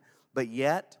again. But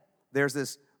yet, there's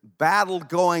this battle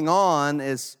going on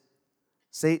as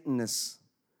Satan is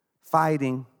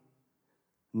fighting,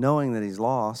 knowing that he's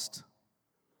lost.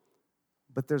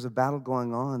 But there's a battle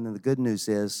going on, and the good news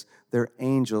is there are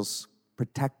angels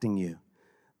protecting you.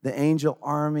 The angel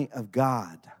army of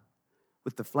God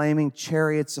with the flaming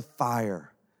chariots of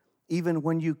fire. Even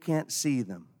when you can't see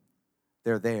them,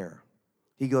 they're there.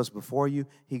 He goes before you,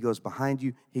 he goes behind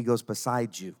you, he goes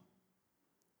beside you.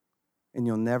 And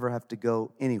you'll never have to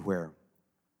go anywhere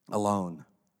alone.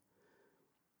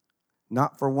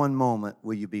 Not for one moment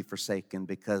will you be forsaken,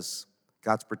 because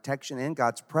God's protection and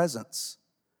God's presence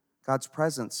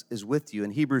is with you. In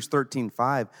Hebrews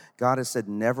 13:5, God has said,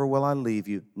 never will I leave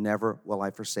you, never will I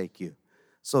forsake you.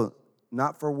 So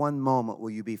not for one moment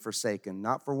will you be forsaken.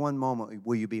 Not for one moment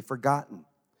will you be forgotten.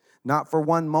 Not for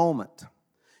one moment.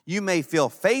 You may feel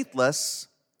faithless,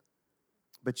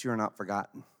 but you're not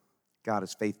forgotten. God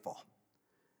is faithful.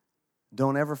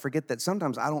 Don't ever forget that.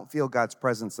 Sometimes I don't feel God's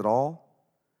presence at all,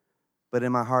 but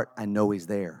in my heart, I know he's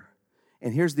there.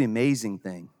 And here's the amazing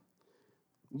thing.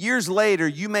 Years later,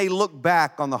 you may look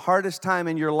back on the hardest time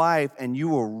in your life and you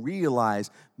will realize,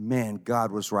 man,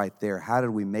 God was right there. How did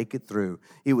we make it through?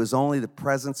 It was only the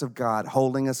presence of God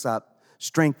holding us up,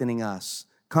 strengthening us,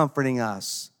 comforting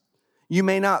us. You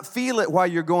may not feel it while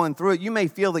you're going through it. You may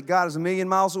feel that God is a million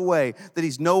miles away, that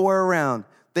he's nowhere around,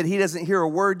 that he doesn't hear a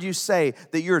word you say,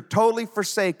 that you're totally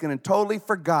forsaken and totally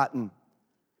forgotten.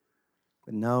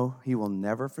 But no, he will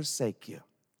never forsake you.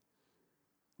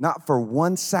 Not for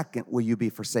 1 second will you be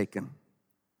forsaken.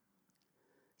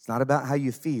 It's not about how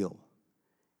you feel.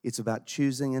 It's about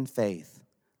choosing in faith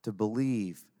to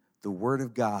believe the word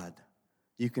of God.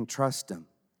 You can trust him.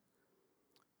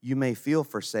 You may feel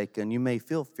forsaken. You may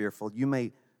feel fearful. You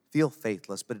may feel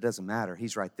faithless, but it doesn't matter.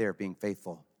 He's right there being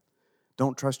faithful.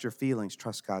 Don't trust your feelings.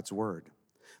 Trust God's word.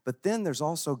 But then there's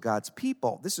also God's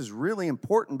people. This is really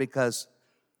important because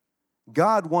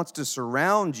God wants to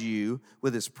surround you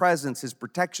with his presence, his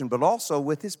protection, but also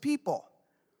with his people.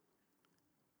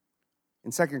 In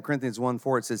 2 Corinthians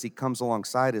 1:4, it says he comes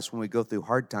alongside us when we go through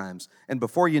hard times. And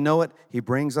before you know it, he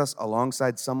brings us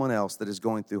alongside someone else that is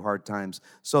going through hard times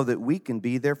so that we can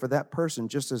be there for that person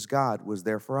just as God was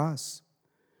there for us.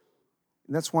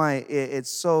 And that's why it's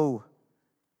so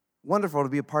wonderful to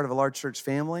be a part of a large church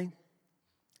family,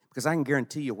 because I can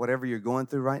guarantee you whatever you're going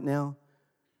through right now,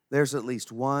 there's at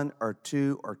least 1 or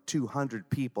 2 or 200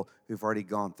 people who've already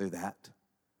gone through that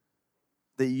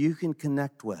you can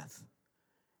connect with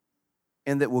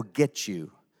and that will get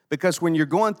you. Because when you're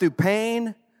going through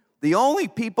pain, the only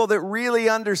people that really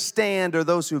understand are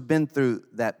those who've been through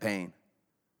that pain.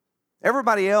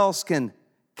 Everybody else can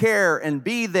care and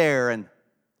be there and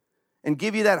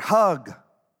give you that hug.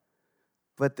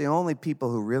 But the only people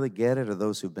who really get it are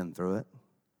those who've been through it.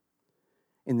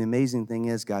 And the amazing thing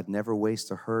is, God never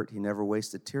wastes a hurt. He never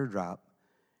wastes a teardrop.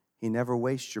 He never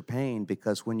wastes your pain,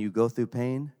 because when you go through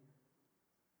pain,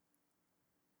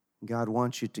 God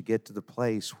wants you to get to the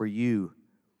place where you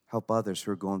help others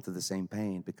who are going through the same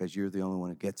pain, because you're the only one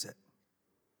who gets it.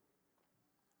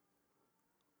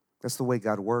 That's the way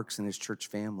God works in his church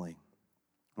family.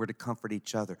 We're to comfort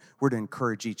each other. We're to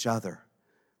encourage each other.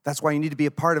 That's why you need to be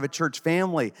a part of a church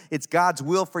family. It's God's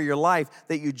will for your life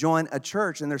that you join a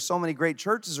church. And there's so many great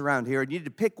churches around here. And you need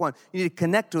to pick one. You need to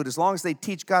connect to it. As long as they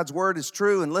teach God's word is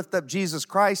true and lift up Jesus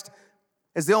Christ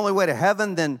as the only way to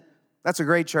heaven, then that's a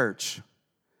great church.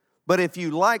 But if you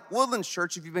like Woodlands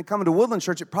Church, if you've been coming to Woodlands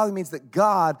Church, it probably means that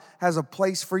God has a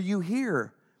place for you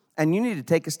here. And you need to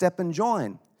take a step and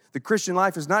join. The Christian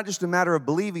life is not just a matter of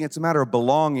believing, it's a matter of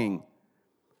belonging.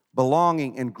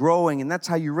 Belonging and growing, and that's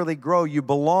how you really grow. You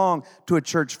belong to a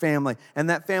church family, and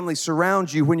that family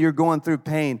surrounds you when you're going through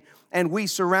pain. And we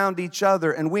surround each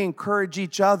other, and we encourage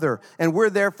each other, and we're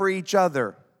there for each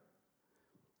other.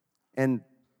 And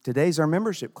today's our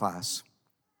membership class.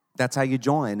 That's how you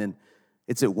join, and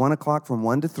it's at 1 o'clock from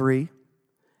 1 to 3,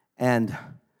 and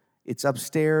it's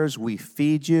upstairs. We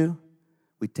feed you.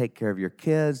 We take care of your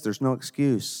kids. There's no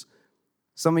excuse.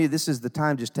 Some of you, this is the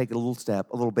time, just take a little step,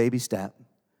 a little baby step,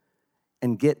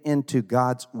 and get into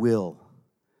God's will,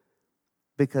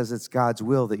 because it's God's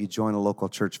will that you join a local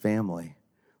church family,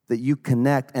 that you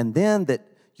connect, and then that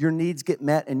your needs get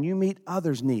met and you meet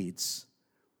others' needs.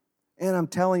 And I'm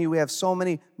telling you, we have so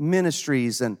many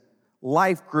ministries and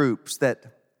life groups that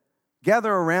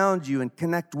gather around you and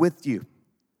connect with you,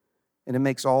 and it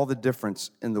makes all the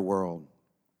difference in the world.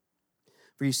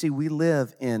 For you see, we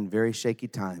live in very shaky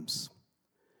times.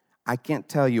 I can't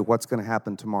tell you what's going to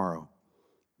happen tomorrow,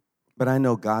 but I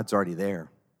know God's already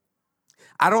there.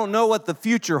 I don't know what the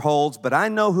future holds, but I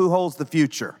know who holds the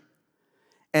future.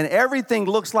 And everything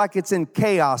looks like it's in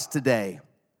chaos today,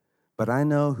 but I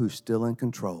know who's still in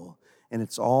control. And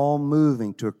it's all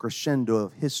moving to a crescendo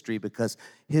of history, because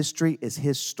history is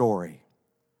His story.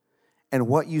 And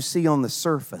what you see on the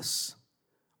surface,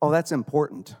 that's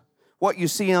important. What you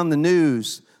see on the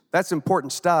news, that's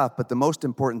important stuff, but the most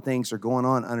important things are going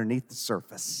on underneath the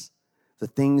surface, the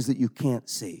things that you can't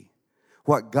see.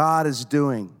 What God is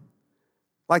doing.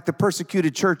 Like the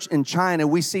persecuted church in China,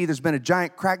 we see there's been a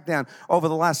giant crackdown over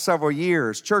the last several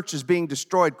years. Churches being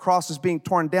destroyed, crosses being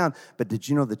torn down. But did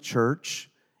you know the church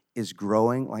is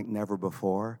growing like never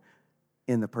before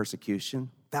in the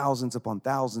persecution? Thousands upon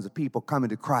thousands of people coming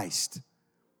to Christ,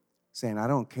 saying, I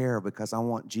don't care because I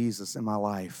want Jesus in my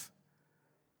life.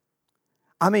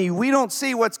 I mean, we don't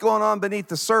see what's going on beneath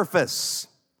the surface,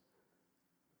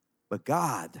 but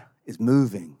God is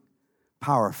moving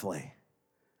powerfully.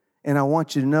 And I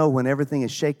want you to know, when everything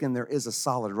is shaken, there is a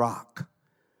solid rock.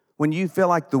 When you feel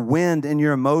like the wind in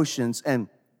your emotions, and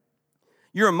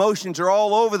your emotions are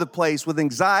all over the place with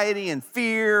anxiety and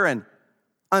fear and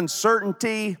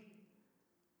uncertainty,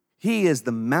 He is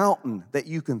the mountain that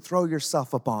you can throw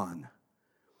yourself upon.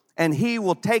 And He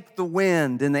will take the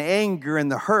wind and the anger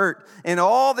and the hurt and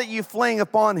all that you fling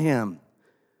upon Him.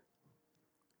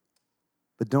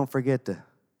 But don't forget to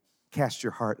cast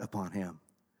your heart upon Him.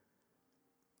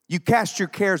 You cast your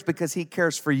cares because He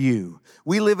cares for you.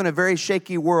 We live in a very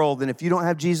shaky world, and if you don't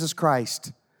have Jesus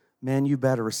Christ, man, you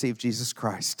better receive Jesus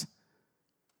Christ.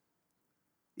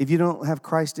 If you don't have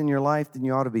Christ in your life, then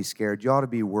you ought to be scared. You ought to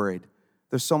be worried.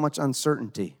 There's so much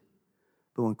uncertainty.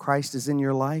 But when Christ is in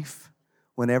your life,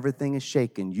 when everything is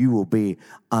shaken, you will be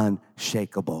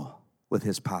unshakable with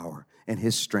His power and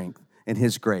His strength and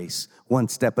His grace, one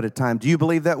step at a time. Do you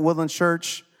believe that, Woodlands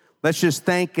Church? Let's just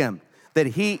thank Him that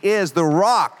He is the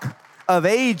rock of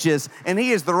ages, and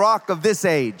He is the rock of this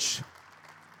age.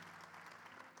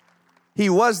 He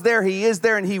was there, He is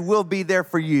there, and He will be there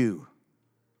for you.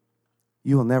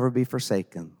 You will never be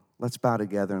forsaken. Let's bow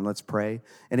together and let's pray.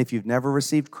 And if you've never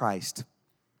received Christ,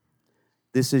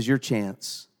 this is your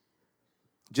chance.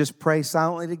 Just pray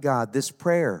silently to God this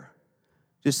prayer.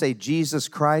 Just say, Jesus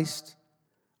Christ,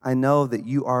 I know that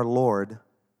You are Lord,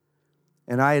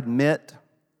 and I admit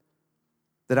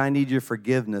that I need Your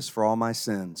forgiveness for all my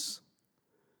sins,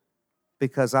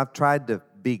 because I've tried to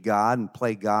be God and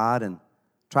play God and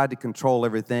tried to control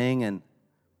everything, and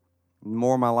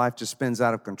more of my life just spins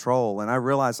out of control, and I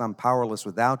realize I'm powerless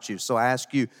without You. So I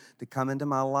ask You to come into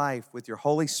my life with Your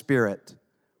Holy Spirit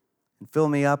and fill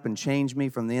me up and change me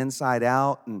from the inside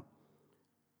out. And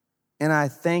I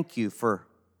thank You for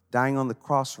dying on the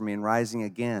cross for me and rising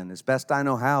again. As best I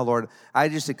know how, Lord, I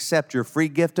just accept Your free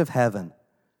gift of heaven.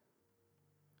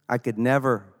 I could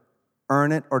never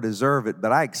earn it or deserve it,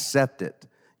 but I accept it,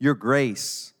 Your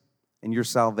grace and Your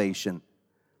salvation.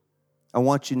 I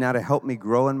want You now to help me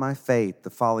grow in my faith to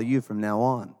follow You from now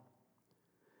on.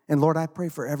 And Lord, I pray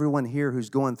for everyone here who's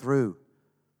going through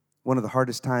one of the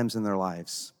hardest times in their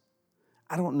lives.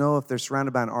 I don't know if they're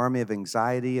surrounded by an army of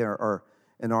anxiety or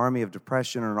an army of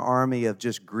depression or an army of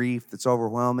just grief that's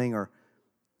overwhelming, or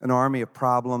an army of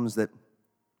problems that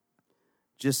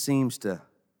just seems to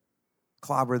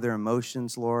clobber their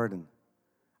emotions, Lord. And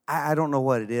I don't know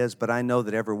what it is, but I know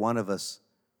that every one of us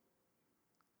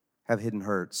have hidden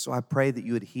hurts. So I pray that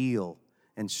you would heal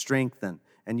and strengthen,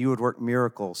 and you would work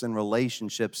miracles in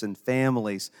relationships and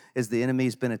families as the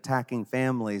enemy's been attacking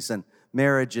families and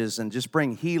marriages, and just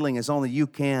bring healing as only you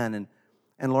can.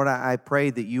 And Lord, I pray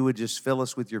that you would just fill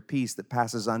us with your peace that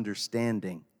passes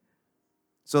understanding,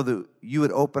 so that you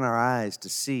would open our eyes to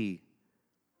see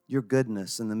your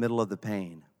goodness in the middle of the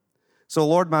pain. So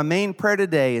Lord, my main prayer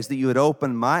today is that you would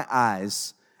open my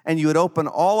eyes, and you would open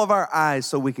all of our eyes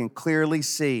so we can clearly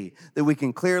see,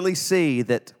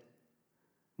 that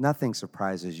nothing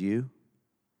surprises you.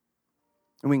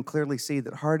 And we can clearly see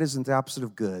that hard isn't the opposite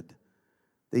of good,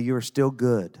 that you are still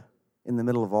good in the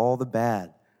middle of all the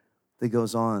bad that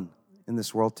goes on in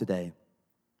this world today.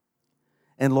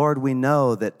 And Lord, we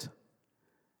know that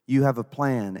you have a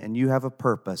plan and you have a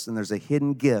purpose, and there's a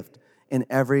hidden gift in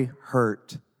every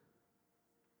hurt.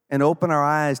 And open our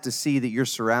eyes to see that you're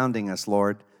surrounding us,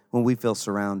 Lord, when we feel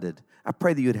surrounded. I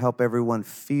pray that you'd help everyone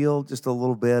feel just a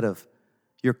little bit of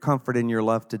your comfort and your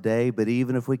love today. But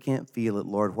even if we can't feel it,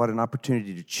 Lord, what an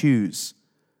opportunity to choose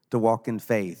to walk in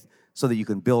faith so that you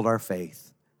can build our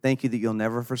faith. Thank you that you'll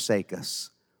never forsake us.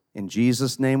 In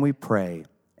Jesus' name we pray,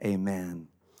 amen.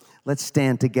 Let's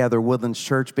stand together, Woodlands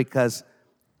Church, because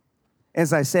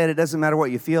as I said, it doesn't matter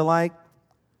what you feel like.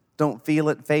 Don't feel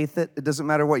it, faith it. It doesn't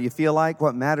matter what you feel like.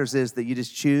 What matters is that you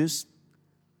just choose.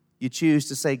 You choose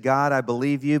to say, God, I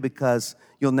believe you because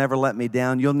you'll never let me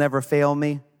down. You'll never fail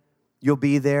me. You'll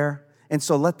be there. And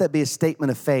so let that be a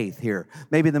statement of faith here.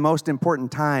 Maybe the most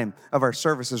important time of our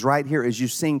services right here is you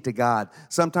sing to God.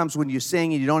 Sometimes when you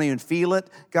sing and you don't even feel it,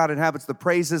 God inhabits the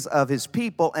praises of his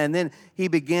people, and then he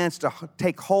begins to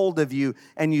take hold of you,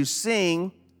 and you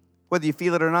sing whether you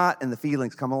feel it or not, and the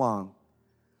feelings come along.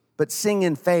 But sing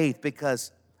in faith,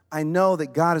 because I know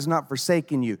that God has not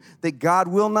forsaken you, that God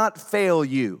will not fail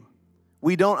you.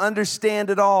 We don't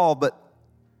understand it all, but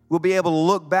we'll be able to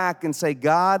look back and say,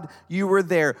 God, you were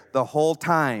there the whole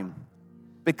time,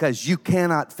 because you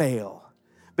cannot fail,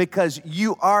 because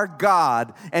you are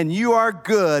God and you are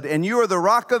good and you are the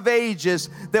Rock of Ages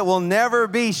that will never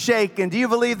be shaken. Do you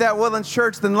believe that, Woodlands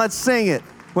Church? Then let's sing it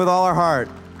with all our heart.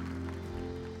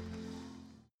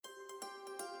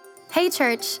 Hey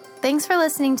church, thanks for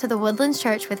listening to the Woodlands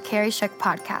Church with Carrie Shook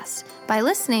podcast. By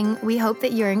listening, we hope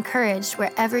that you're encouraged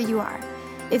wherever you are.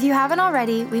 If you haven't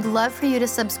already, we'd love for you to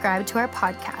subscribe to our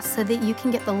podcast so that you can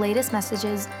get the latest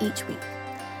messages each week.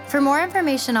 For more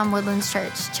information on Woodlands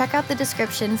Church, check out the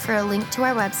description for a link to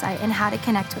our website and how to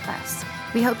connect with us.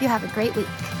 We hope you have a great week.